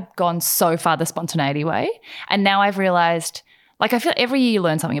thought I'd gone so far the spontaneity way, and now I've realized, like I feel every year you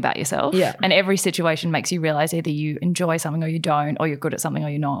learn something about yourself, and every situation makes you realize either you enjoy something or you don't, or you're good at something or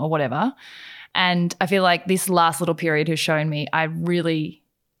you're not, or whatever. And I feel like this last little period has shown me I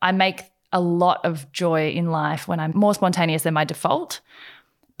make a lot of joy in life when I'm more spontaneous than my default,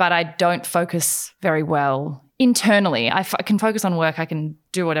 but I don't focus very well internally. I can focus on work, I can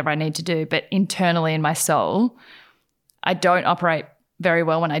do whatever I need to do, but internally in my soul, I don't operate very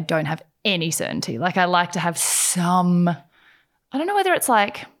well when I don't have any certainty. Like I like to have some, I don't know whether it's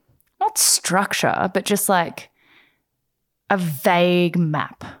like, not structure, but just like a vague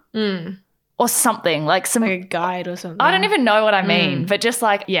map or something, like a guide or something. I don't even know what I mean, but just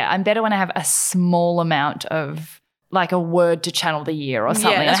like, I'm better when I have a small amount of like a word to channel the year or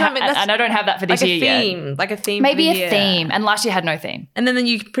something. That's what I mean. And I don't have that for this year yet. Like a theme. Maybe a theme. And last year had no theme. And then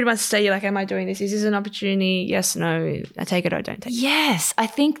you pretty much say, you're like, am I doing this? Is this an opportunity? Yes, no, I take it or I don't take it. Yes. I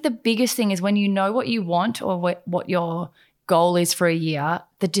think the biggest thing is when you know what you want or what your goal is for a year,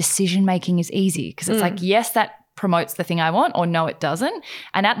 the decision making is easy because it's like, yes, that promotes the thing I want, or no, it doesn't.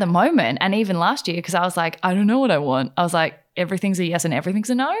 And at the moment, and even last year, because I was like, I don't know what I want. I was like, everything's a yes and everything's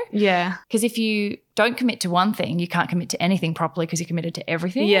a no. Yeah. Because if you don't commit to one thing, you can't commit to anything properly because you're committed to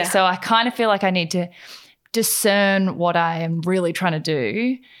everything. Yeah. So I kind of feel like I need to discern what I am really trying to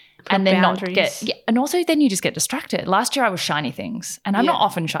do and then boundaries. not get – and also then you just get distracted. Last year I was shiny things and I'm not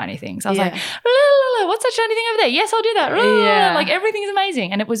often shiny things. I was like, la, la, la, what's that shiny thing over there? Yes, I'll do that. La, like everything's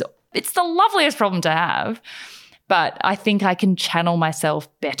amazing. And it's the loveliest problem to have. But I think I can channel myself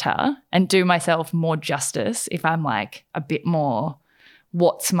better and do myself more justice if I'm like a bit more,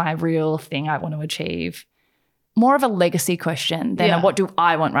 what's my real thing I want to achieve? More of a legacy question than what do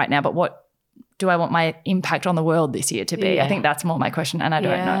I want right now, but what do I want my impact on the world this year to be? I think that's more my question, and I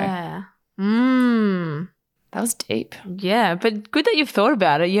don't know. That was deep. Yeah, but good that you've thought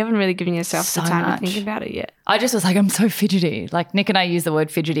about it. You haven't really given yourself So the time much. to think about it yet. I just was like, I'm so fidgety. Like Nick and I use the word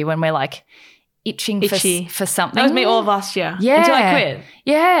fidgety when we're like itchy. for something. That was me all of last year. Yeah. Until I quit.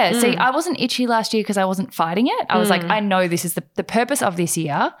 Yeah. See, I wasn't itchy last year because I wasn't fighting it. I was like, I know this is the purpose of this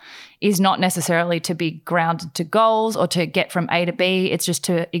year is not necessarily to be grounded to goals or to get from A to B. It's just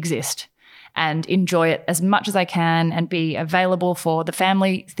to exist and enjoy it as much as I can and be available for the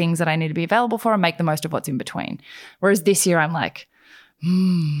family things that I need to be available for and make the most of what's in between. Whereas this year I'm like,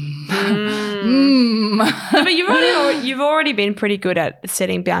 But you've already been pretty good at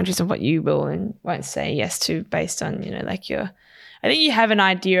setting boundaries of what you will and won't say yes to based on, like I think you have an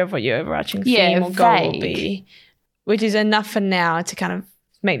idea of what your overarching theme or goal will be, which is enough for now to kind of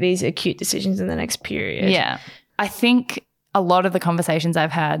make these acute decisions in the next period. Yeah. I think a lot of the conversations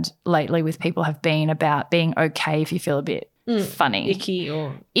I've had lately with people have been about being okay if you feel a bit funny. Icky,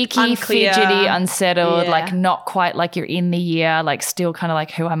 unclear, fidgety, unsettled, like not quite like you're in the year, like still kind of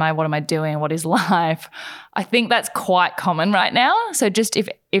like, who am I? What am I doing? What is life? I think that's quite common right now. So just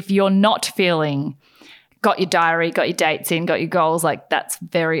if you're not feeling got your diary, got your dates in, got your goals, like that's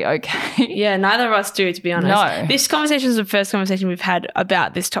very okay. Yeah, neither of us do, to be honest. No. This conversation is the first conversation we've had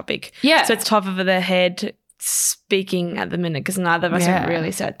about this topic. Yeah. So it's top of the head speaking at the minute because neither of us have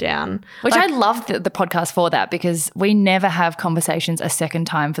really sat down. Which I love the podcast for that, because we never have conversations a second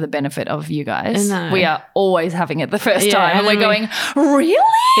time for the benefit of you guys. No. We are always having it the first time and and we're going, really?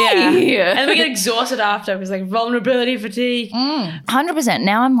 Yeah. And we get exhausted after because like vulnerability fatigue. 100%.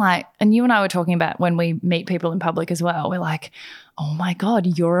 Now I'm like, and you and I were talking about when we meet people in public as well, we're like, oh my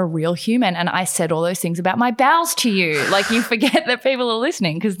God, you're a real human. And I said all those things about my bowels to you. Like you forget that people are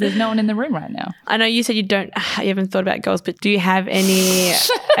listening because there's no one in the room right now. I know you said you haven't thought about goals, but do you have any?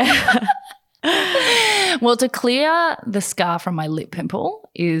 Well, to clear the scar from my lip pimple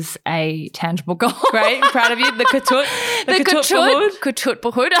is a tangible goal. Great, proud of you. The katut. The katut.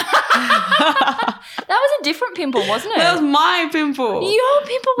 That was a different pimple, wasn't it? That was my pimple. Your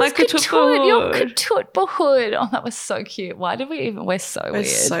pimple was katut. Your katut bahud. Oh, that was so cute. Why did we even? We're so weird.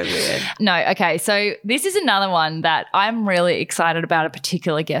 It's so weird. No, okay. So this is another one that I'm really excited about, a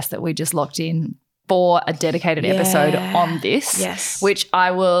particular guest that we just locked in for a dedicated episode on this, yes, which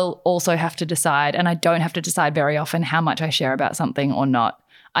I will also have to decide, and I don't have to decide very often how much I share about something or not.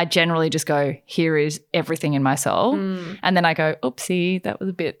 I generally just go, here is everything in my soul, and then I go, oopsie, that was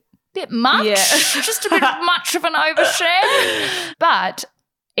a bit much, just a bit much of an overshare. But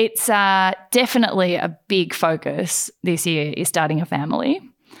it's definitely a big focus this year is starting a family.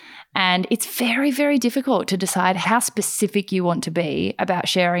 And it's very, very difficult to decide how specific you want to be about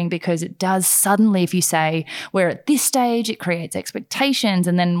sharing, because it does suddenly, if you say we're at this stage, it creates expectations.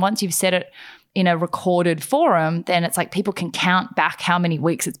 And then once you've said it in a recorded forum, then it's like people can count back how many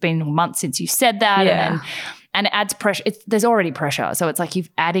weeks it's been, or months since you said that. Yeah. And it adds pressure. There's already pressure. So it's like you're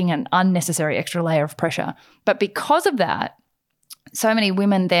adding an unnecessary extra layer of pressure. But because of that, so many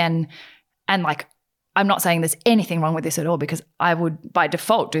women then, and like, I'm not saying there's anything wrong with this at all, because I would by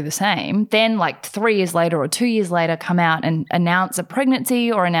default do the same. Then like 3 years later or 2 years later come out and announce a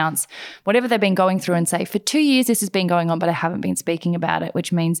pregnancy or announce whatever they've been going through and say, for 2 years this has been going on, but I haven't been speaking about it,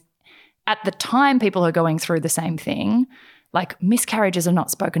 which means at the time people are going through the same thing. Like miscarriages are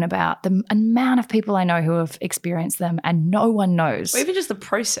not spoken about. The amount of people I know who have experienced them and no one knows. Or even just the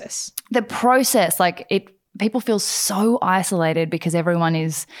process. The process, like people feel so isolated because everyone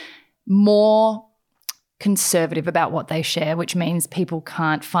is more conservative about what they share, which means people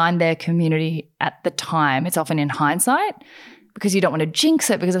can't find their community at the time. It's often in hindsight because you don't want to jinx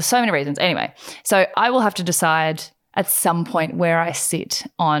it because of so many reasons. Anyway, so I will have to decide at some point where I sit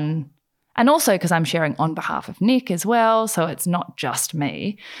on, and also because I'm sharing on behalf of Nick as well, so it's not just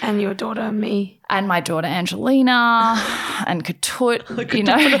me. And your daughter, me. And my daughter, Angelina, and Katut, you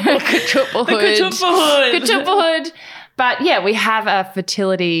know. Katut. But yeah, we have a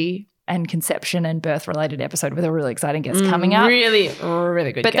fertility and conception and birth-related episode with a really exciting guest coming up. Really,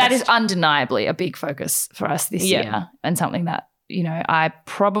 really good But guest. that is undeniably a big focus for us this year, and something that, you know, I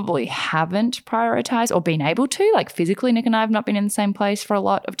probably haven't prioritized or been able to. Like physically, Nick and I have not been in the same place for a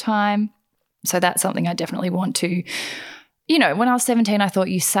lot of time. So that's something I definitely want to, you know, when I was 17, I thought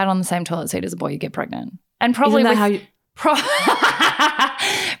you sat on the same toilet seat as a boy, you get pregnant. And probably Isn't that how you...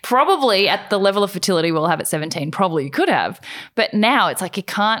 probably at the level of fertility we'll have at 17, probably you could have. But now it's like you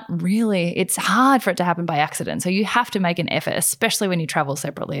can't really, it's hard for it to happen by accident. So you have to make an effort, especially when you travel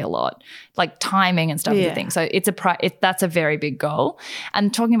separately a lot, like timing and stuff is a thing. So that's a very big goal.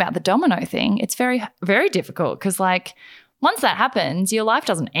 And talking about the domino thing, it's very, very difficult because like once that happens, your life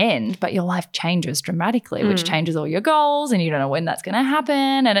doesn't end, but your life changes dramatically, which changes all your goals and you don't know when that's going to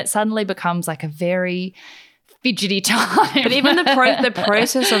happen. And it suddenly becomes like a very fidgety time. But even the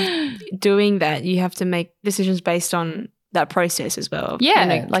process of doing that, you have to make decisions based on that process as well. Yeah,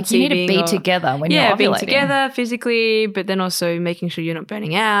 you know, like you need to be together when you're ovulating. Being together physically, but then also making sure you're not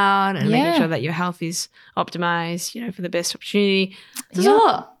burning out and making sure that your health is optimized, you know, for the best opportunity. There's a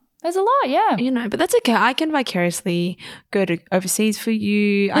lot. There's a lot, yeah. You know, but that's okay. I can vicariously go to overseas for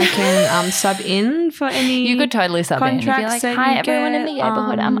you. I can sub in for any You could totally sub in. You'd be like, hi, everyone in the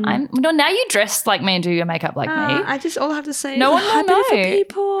neighborhood. No, now you dress like me and do your makeup like me. I just all have to say, no one will know. Beautiful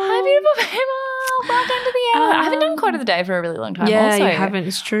people. Hi, beautiful people. Welcome to the hour. I haven't done quote of the day for a really long time also. You haven't.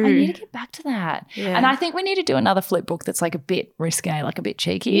 It's true. I need to get back to that. Yeah. And I think we need to do another flip book that's like a bit risque, like a bit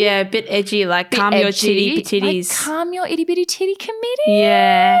cheeky. Yeah, a bit edgy, like calm your titty titties. Like calm your itty bitty titty committee.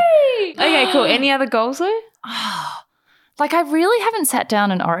 Yeah. Okay, cool. Any other goals though? Like I really haven't sat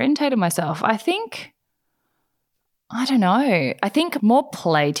down and orientated myself. I think more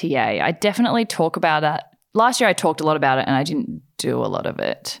play TA. I definitely talk about it. Last year I talked a lot about it and I didn't do a lot of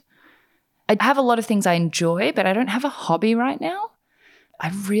it. I have a lot of things I enjoy, but I don't have a hobby right now. I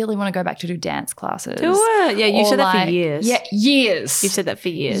really want to go back to do dance classes. Do it. Yeah, you've Or said that like- for years. Yeah, years. You've said that for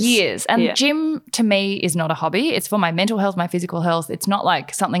years. Years. And Yeah. gym to me is not a hobby. It's for my mental health, my physical health. It's not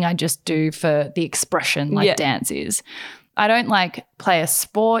like something I just do for the expression like Yeah. dance is. I don't like play a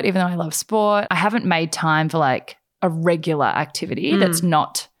sport, even though I love sport. I haven't made time for like a regular activity that's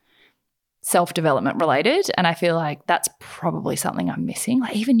not self-development related. And I feel like that's probably something I'm missing.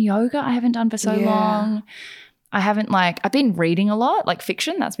 Like even yoga I haven't done for so Yeah. long. I've been reading a lot, like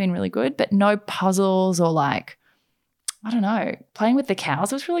fiction, that's been really good, but no puzzles or like, I don't know, playing with the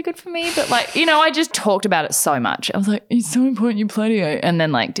cows was really good for me. But like, you know, I just talked about it so much. I was like, it's so important you pladio. And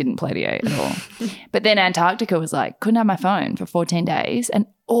then like didn't pladio at all. But then Antarctica was like, couldn't have my phone for 14 days. And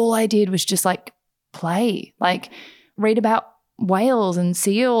all I did was just like play, like read about whales and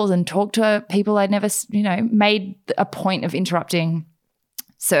seals and talk to people I'd never, you know, made a point of interrupting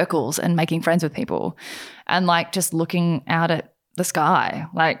circles and making friends with people and like just looking out at the sky,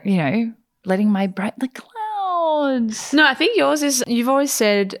 like, you know, letting my brain, the clouds. No, I think yours is, you've always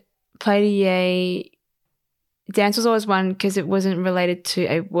said play to yay. Dance was always one because it wasn't related to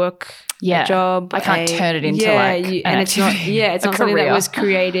a work a job. I can't turn it into and it's not activity, it's a not something that career. was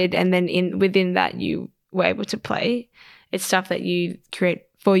created and then within that you were able to play. It's stuff that you create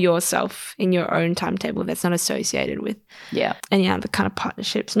for yourself in your own timetable that's not associated with Yeah. any other kind of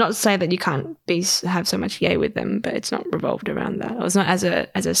partnerships. Not to say that you can't have so much yay with them, but it's not revolved around that. It was not as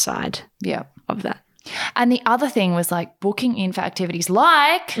a side Yeah. of that. And the other thing was like booking in for activities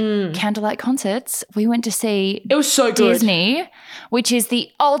like candlelight concerts. We went to see It was so good. Disney, which is the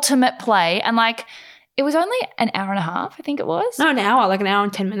ultimate play. And like it was only an hour and a half, I think it was. No, an hour, like an hour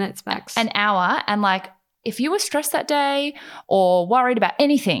and 10 minutes max. An hour. And like if you were stressed that day or worried about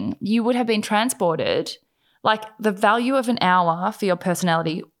anything, you would have been transported. Like the value of an hour for your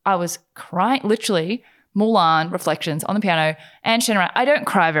personality, I was crying, literally. Mulan, Reflections on the piano, and she turned around. I don't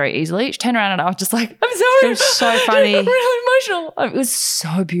cry very easily. She turned around and I was just like, I'm sorry. It was so funny. I'm really emotional. It was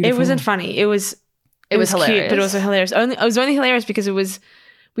so beautiful. It wasn't funny. It was hilarious. cute, but also hilarious. It was only hilarious because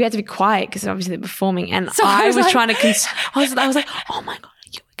we had to be quiet because obviously they're performing, and So I was like- trying to. I was like, oh my god, are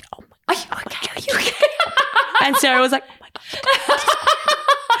you okay? Oh my god, Are you okay? and Sarah was like, oh my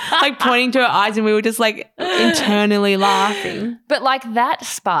god, like pointing to her eyes, and we were just like internally laughing. But like that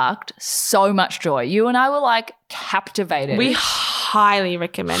sparked so much joy. You and I were like captivated. We highly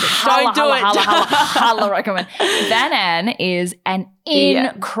recommend it. Holla, Don't do it. holla, recommend. Van Ann is an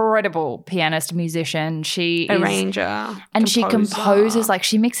incredible pianist, musician. She is Arranger, and she composer. composes, like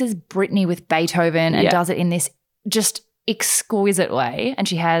she mixes Britney with Beethoven and Yeah. does it in this just exquisite way. And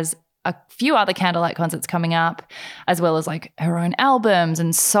she has a few other candlelight concerts coming up, as well as like her own albums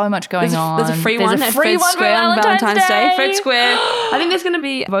and so much going on. There's a free one at Fred for Square on Valentine's Day. Fred Square. Square. I think there's going to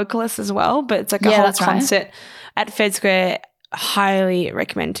be vocalists as well, but it's like a Yeah, whole that's right. concert at Fred Square. Highly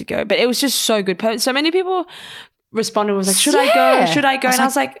recommend to go. But it was just so good. So many people responded was like, should I Yeah. go? Should I go? And I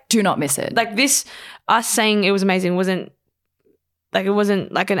was like, Do not miss it. like this, us saying it was amazing wasn't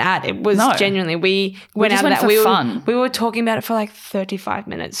like an ad. It was No. genuinely, we went just out of went that. for fun. We were talking about it for like 35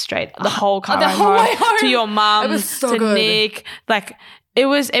 minutes straight. The whole car the ride whole home, way home. to your mum, It was so to good. Nick. Like it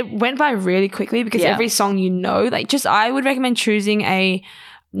went by really quickly because Yeah. every song I would recommend choosing a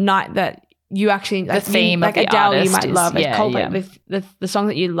night that you actually like theme of like the Adele you artist might is- love. yeah, Coldplay, yeah. the song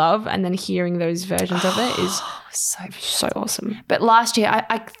that you love, and then hearing those versions of it is so awesome. But last year,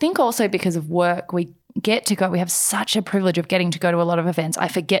 I think also because of work, we get to go. We have such a privilege of getting to go to a lot of events. I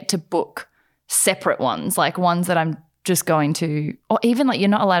forget to book separate ones, like ones that I'm just going to, or even like you're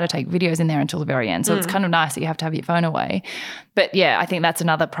not allowed to take videos in there until the very end. So it's kind of nice that you have to have your phone away. But yeah, I think that's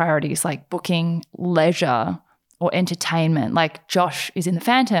another priority is like booking leisure or entertainment. Like Josh is in the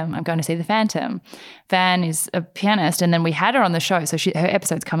Phantom. I'm going to see the Phantom. Van is a pianist, and then we had her on the show. So her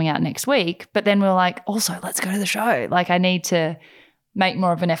episode's coming out next week. But then we were like, also, let's go to the show. Like I need to make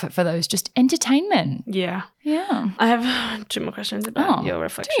more of an effort for those just entertainment. Yeah. Yeah. I have 2 more questions about Oh, your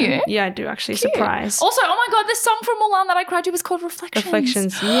reflection. do you? Yeah, I do actually. Cute. Surprise. Also, oh my God, the song from Mulan that I cried to was called Reflections.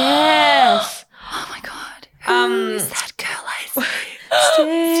 Reflections. Yes. Oh my God. Who is that girl I see?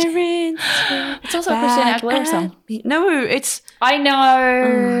 Staring. It's also a Christina Aguilera song. No, it's. I know.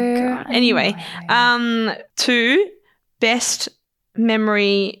 Oh my God. Anyway, 2 best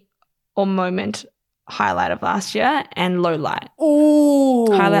memory or moment highlight of last year and low light. Ooh.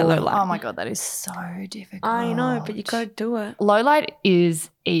 Highlight, low light. Oh my God, that is so difficult. I know, but you got to do it. Low light is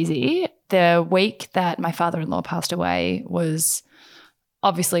easy. The week that my father-in-law passed away was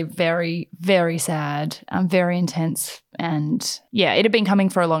obviously very, very sad, very intense. And yeah, it had been coming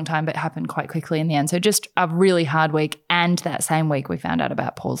for a long time, but happened quite quickly in the end. So just a really hard week. And that same week we found out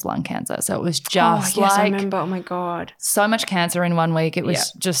about Paul's lung cancer. So it was just I remember. Oh my God. So much cancer in one week. It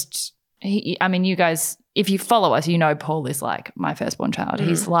was just, you guys, if you follow us, you know Paul is like my firstborn child.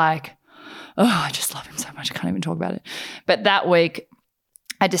 He's like, I just love him so much. I can't even talk about it. But that week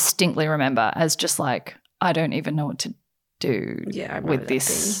I distinctly remember as just like, I don't even know what to do with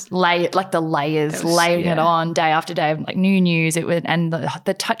this the layers, laying it on day after day, like new news. It was, and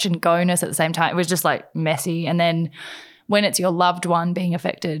the touch and go-ness at the same time. It was just like messy. And then when it's your loved one being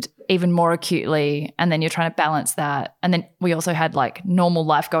affected even more acutely, and then you're trying to balance that. And then we also had like normal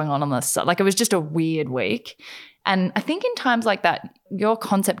life going on the side. Like it was just a weird week. And I think in times like that, your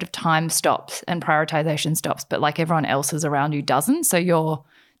concept of time stops and prioritization stops, but like everyone else's around you doesn't. So you're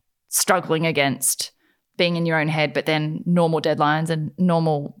struggling against being in your own head, but then normal deadlines and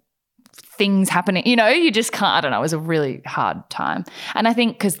normal things happening. You just can't, I don't know, it was a really hard time. And I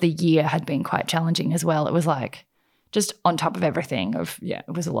think because the year had been quite challenging as well, it was like just on top of everything it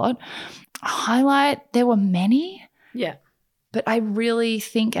was a lot. Highlight, there were many. Yeah. But I really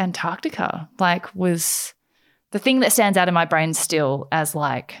think Antarctica was the thing that stands out in my brain still as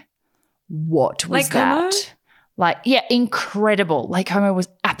like, what was Lake that? Como? Incredible. Lake Como was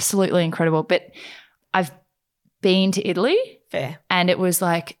absolutely incredible. But I've been to Italy. Fair. And it was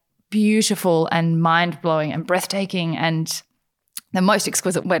like beautiful and mind-blowing and breathtaking and the most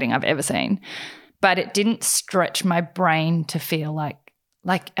exquisite wedding I've ever seen. But it didn't stretch my brain to feel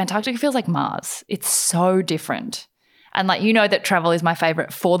like Antarctica feels like Mars. It's so different. And that travel is my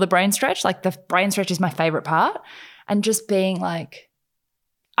favorite for the brain stretch. Like the brain stretch is my favorite part. And just being like,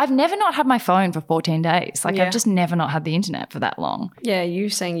 I've never not had my phone for 14 days. I've just never not had the internet for that long. Yeah, you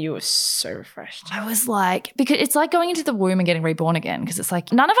saying you were so refreshed. I was like, because it's like going into the womb and getting reborn again, because it's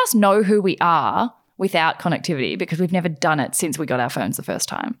like none of us know who we are without connectivity because we've never done it since we got our phones the first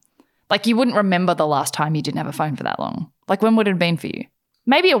time. Like you wouldn't remember the last time you didn't have a phone for that long. Like when would it have been for you?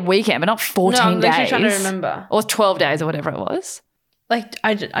 Maybe a weekend, but not 14 days. No, I'm literally trying to remember. Or 12 days or whatever it was. Like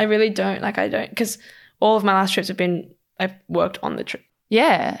I really don't. Like I don't, because all of my last trips have been, I've worked on the trip.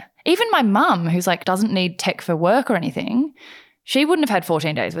 Yeah. Even my mum, who's like doesn't need tech for work or anything, she wouldn't have had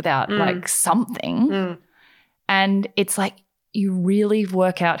 14 days without like something. And it's like you really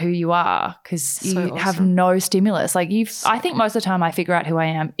work out who you are because you have no stimulus. Like I think most of the time I figure out who I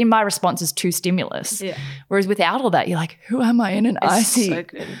am in my responses to stimulus. Yeah. Whereas without all that, you're like, who am I in an icy,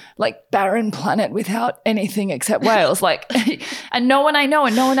 like barren planet without anything except whales? Like, and no one I know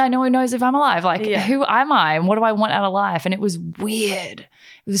and no one I know knows if I'm alive. Like, who am I and what do I want out of life? And it was weird. It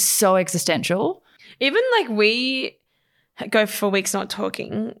was so existential. Even like we go for weeks not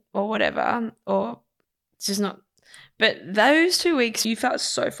talking or whatever, or it's just not. But those 2 weeks, you felt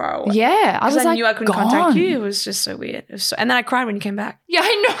so far away. Yeah. I was I knew I couldn't contact you. It was just so weird. And then I cried when you came back. Yeah,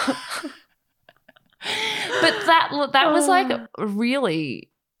 I know. But that was like really,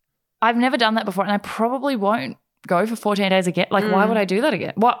 I've never done that before and I probably won't go for 14 days again. Like why would I do that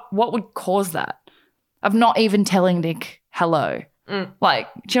again? What would cause that? Of not even telling Nick hello. Like,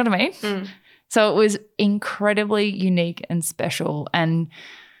 do you know what I mean? So it was incredibly unique and special and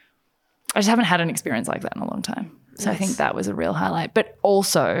I just haven't had an experience like that in a long time. So I think that was a real highlight. But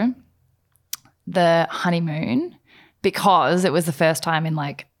also the honeymoon, because it was the first time in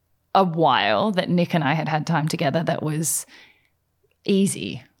like a while that Nick and I had time together that was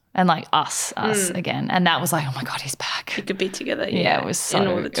easy and like us again. And that was like, oh my God, he's back. We could be together. Yeah, it was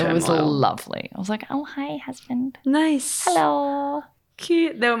it was lovely. I was like, oh, hi, husband. Nice. Hello.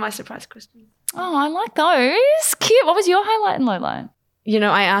 Cute. They were my surprise questions. Oh, I like those. Cute. What was your highlight and low light?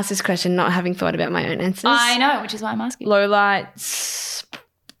 I asked this question not having thought about my own answers. I know, which is why I'm asking. Low lights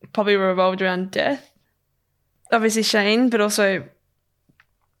probably revolved around death. Obviously Shane, but also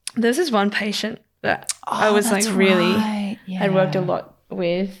there's this one patient that I was like really had worked a lot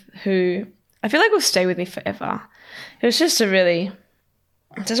with who I feel like will stay with me forever. It was just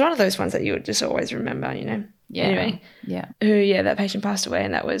just one of those ones that you would just always remember, Yeah. Anyway. Yeah. That patient passed away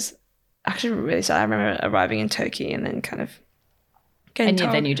and that was actually really sad. I remember arriving in Turkey and then kind of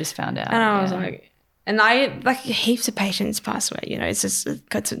then you just found out. And I was like, and I like heaps of patients pass away, it's just,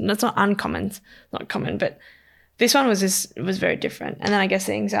 it's not uncommon, it's not common, but this one was very different. And then I guess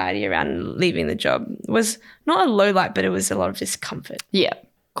the anxiety around leaving the job was not a low light, but it was a lot of discomfort. Yeah.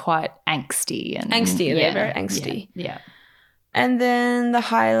 Quite angsty. They're very angsty. Yeah. And then the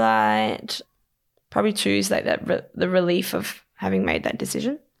highlight probably two is like the relief of having made that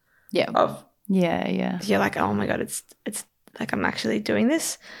decision. Yeah. You're like, oh my God, it's like I'm actually doing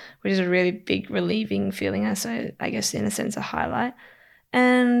this, which is a really big relieving feeling. So I guess in a sense a highlight.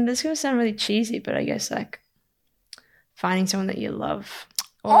 And it's going to sound really cheesy, but I guess like finding someone that you love.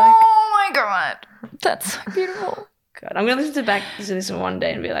 Or Oh my God. That's so beautiful. God, I'm going to listen back to this one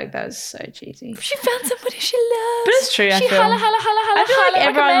day and be like, that was so cheesy. She found somebody she loves. But it's true. She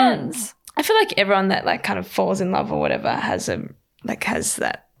recommends. I feel like everyone that like kind of falls in love or whatever has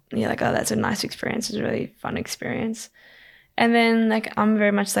that, you're like, oh, that's a nice experience. It's a really fun experience. And then like I'm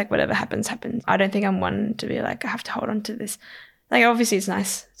very much like whatever happens, happens. I don't think I'm one to be like, I have to hold on to this. Like obviously it's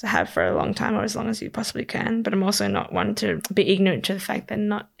nice to have for a long time or as long as you possibly can, but I'm also not one to be ignorant to the fact that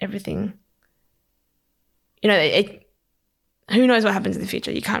not everything, you know, who knows what happens in the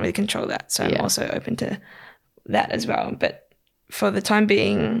future. You can't really control that. So I'm also open to that as well. But for the time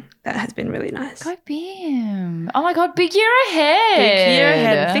being, that has been really nice. Go Bim. Oh my God, big year ahead. Big year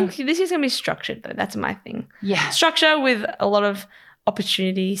ahead. I think this is going to be structured though. That's my thing. Yeah. Structure with a lot of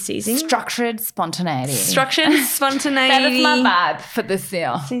opportunity seizing. Structured spontaneity. Structured spontaneity. That is my vibe for this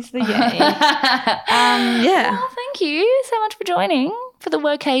year. Since the yay. Yeah. Well, thank you so much for joining for the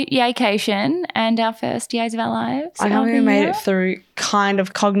work yaycation and our first yays of our lives. I know we made it through kind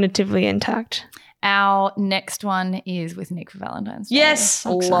of cognitively intact. Our next one is with Nick for Valentine's Day. Yes.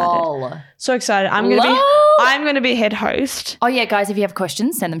 So excited. Lol. So excited. I'm going to be head host. Oh yeah, guys, if you have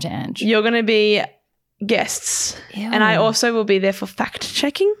questions, send them to Ange. You're going to be guests. Ew. And I also will be there for fact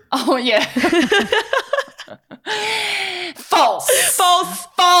checking. Oh yeah. False.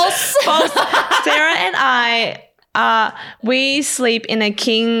 Sarah and I we sleep in a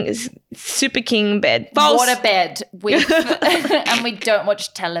super king bed. False. Water bed with and we don't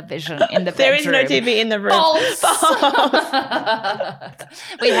watch television in the bedroom. There is no TV in the room. False.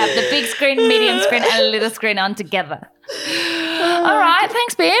 We have the big screen, medium screen, and a little screen on together. All right,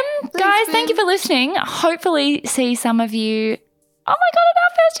 thanks, Bim. Guys, thank you for listening. Hopefully see some of you, oh my God, at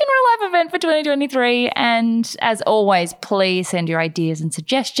our first In Real Life event for 2023. And as always, please send your ideas and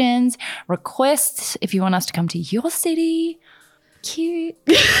suggestions, requests if you want us to come to your city. Cute.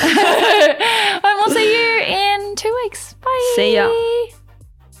 And we'll see you in 2 weeks. Bye. See ya.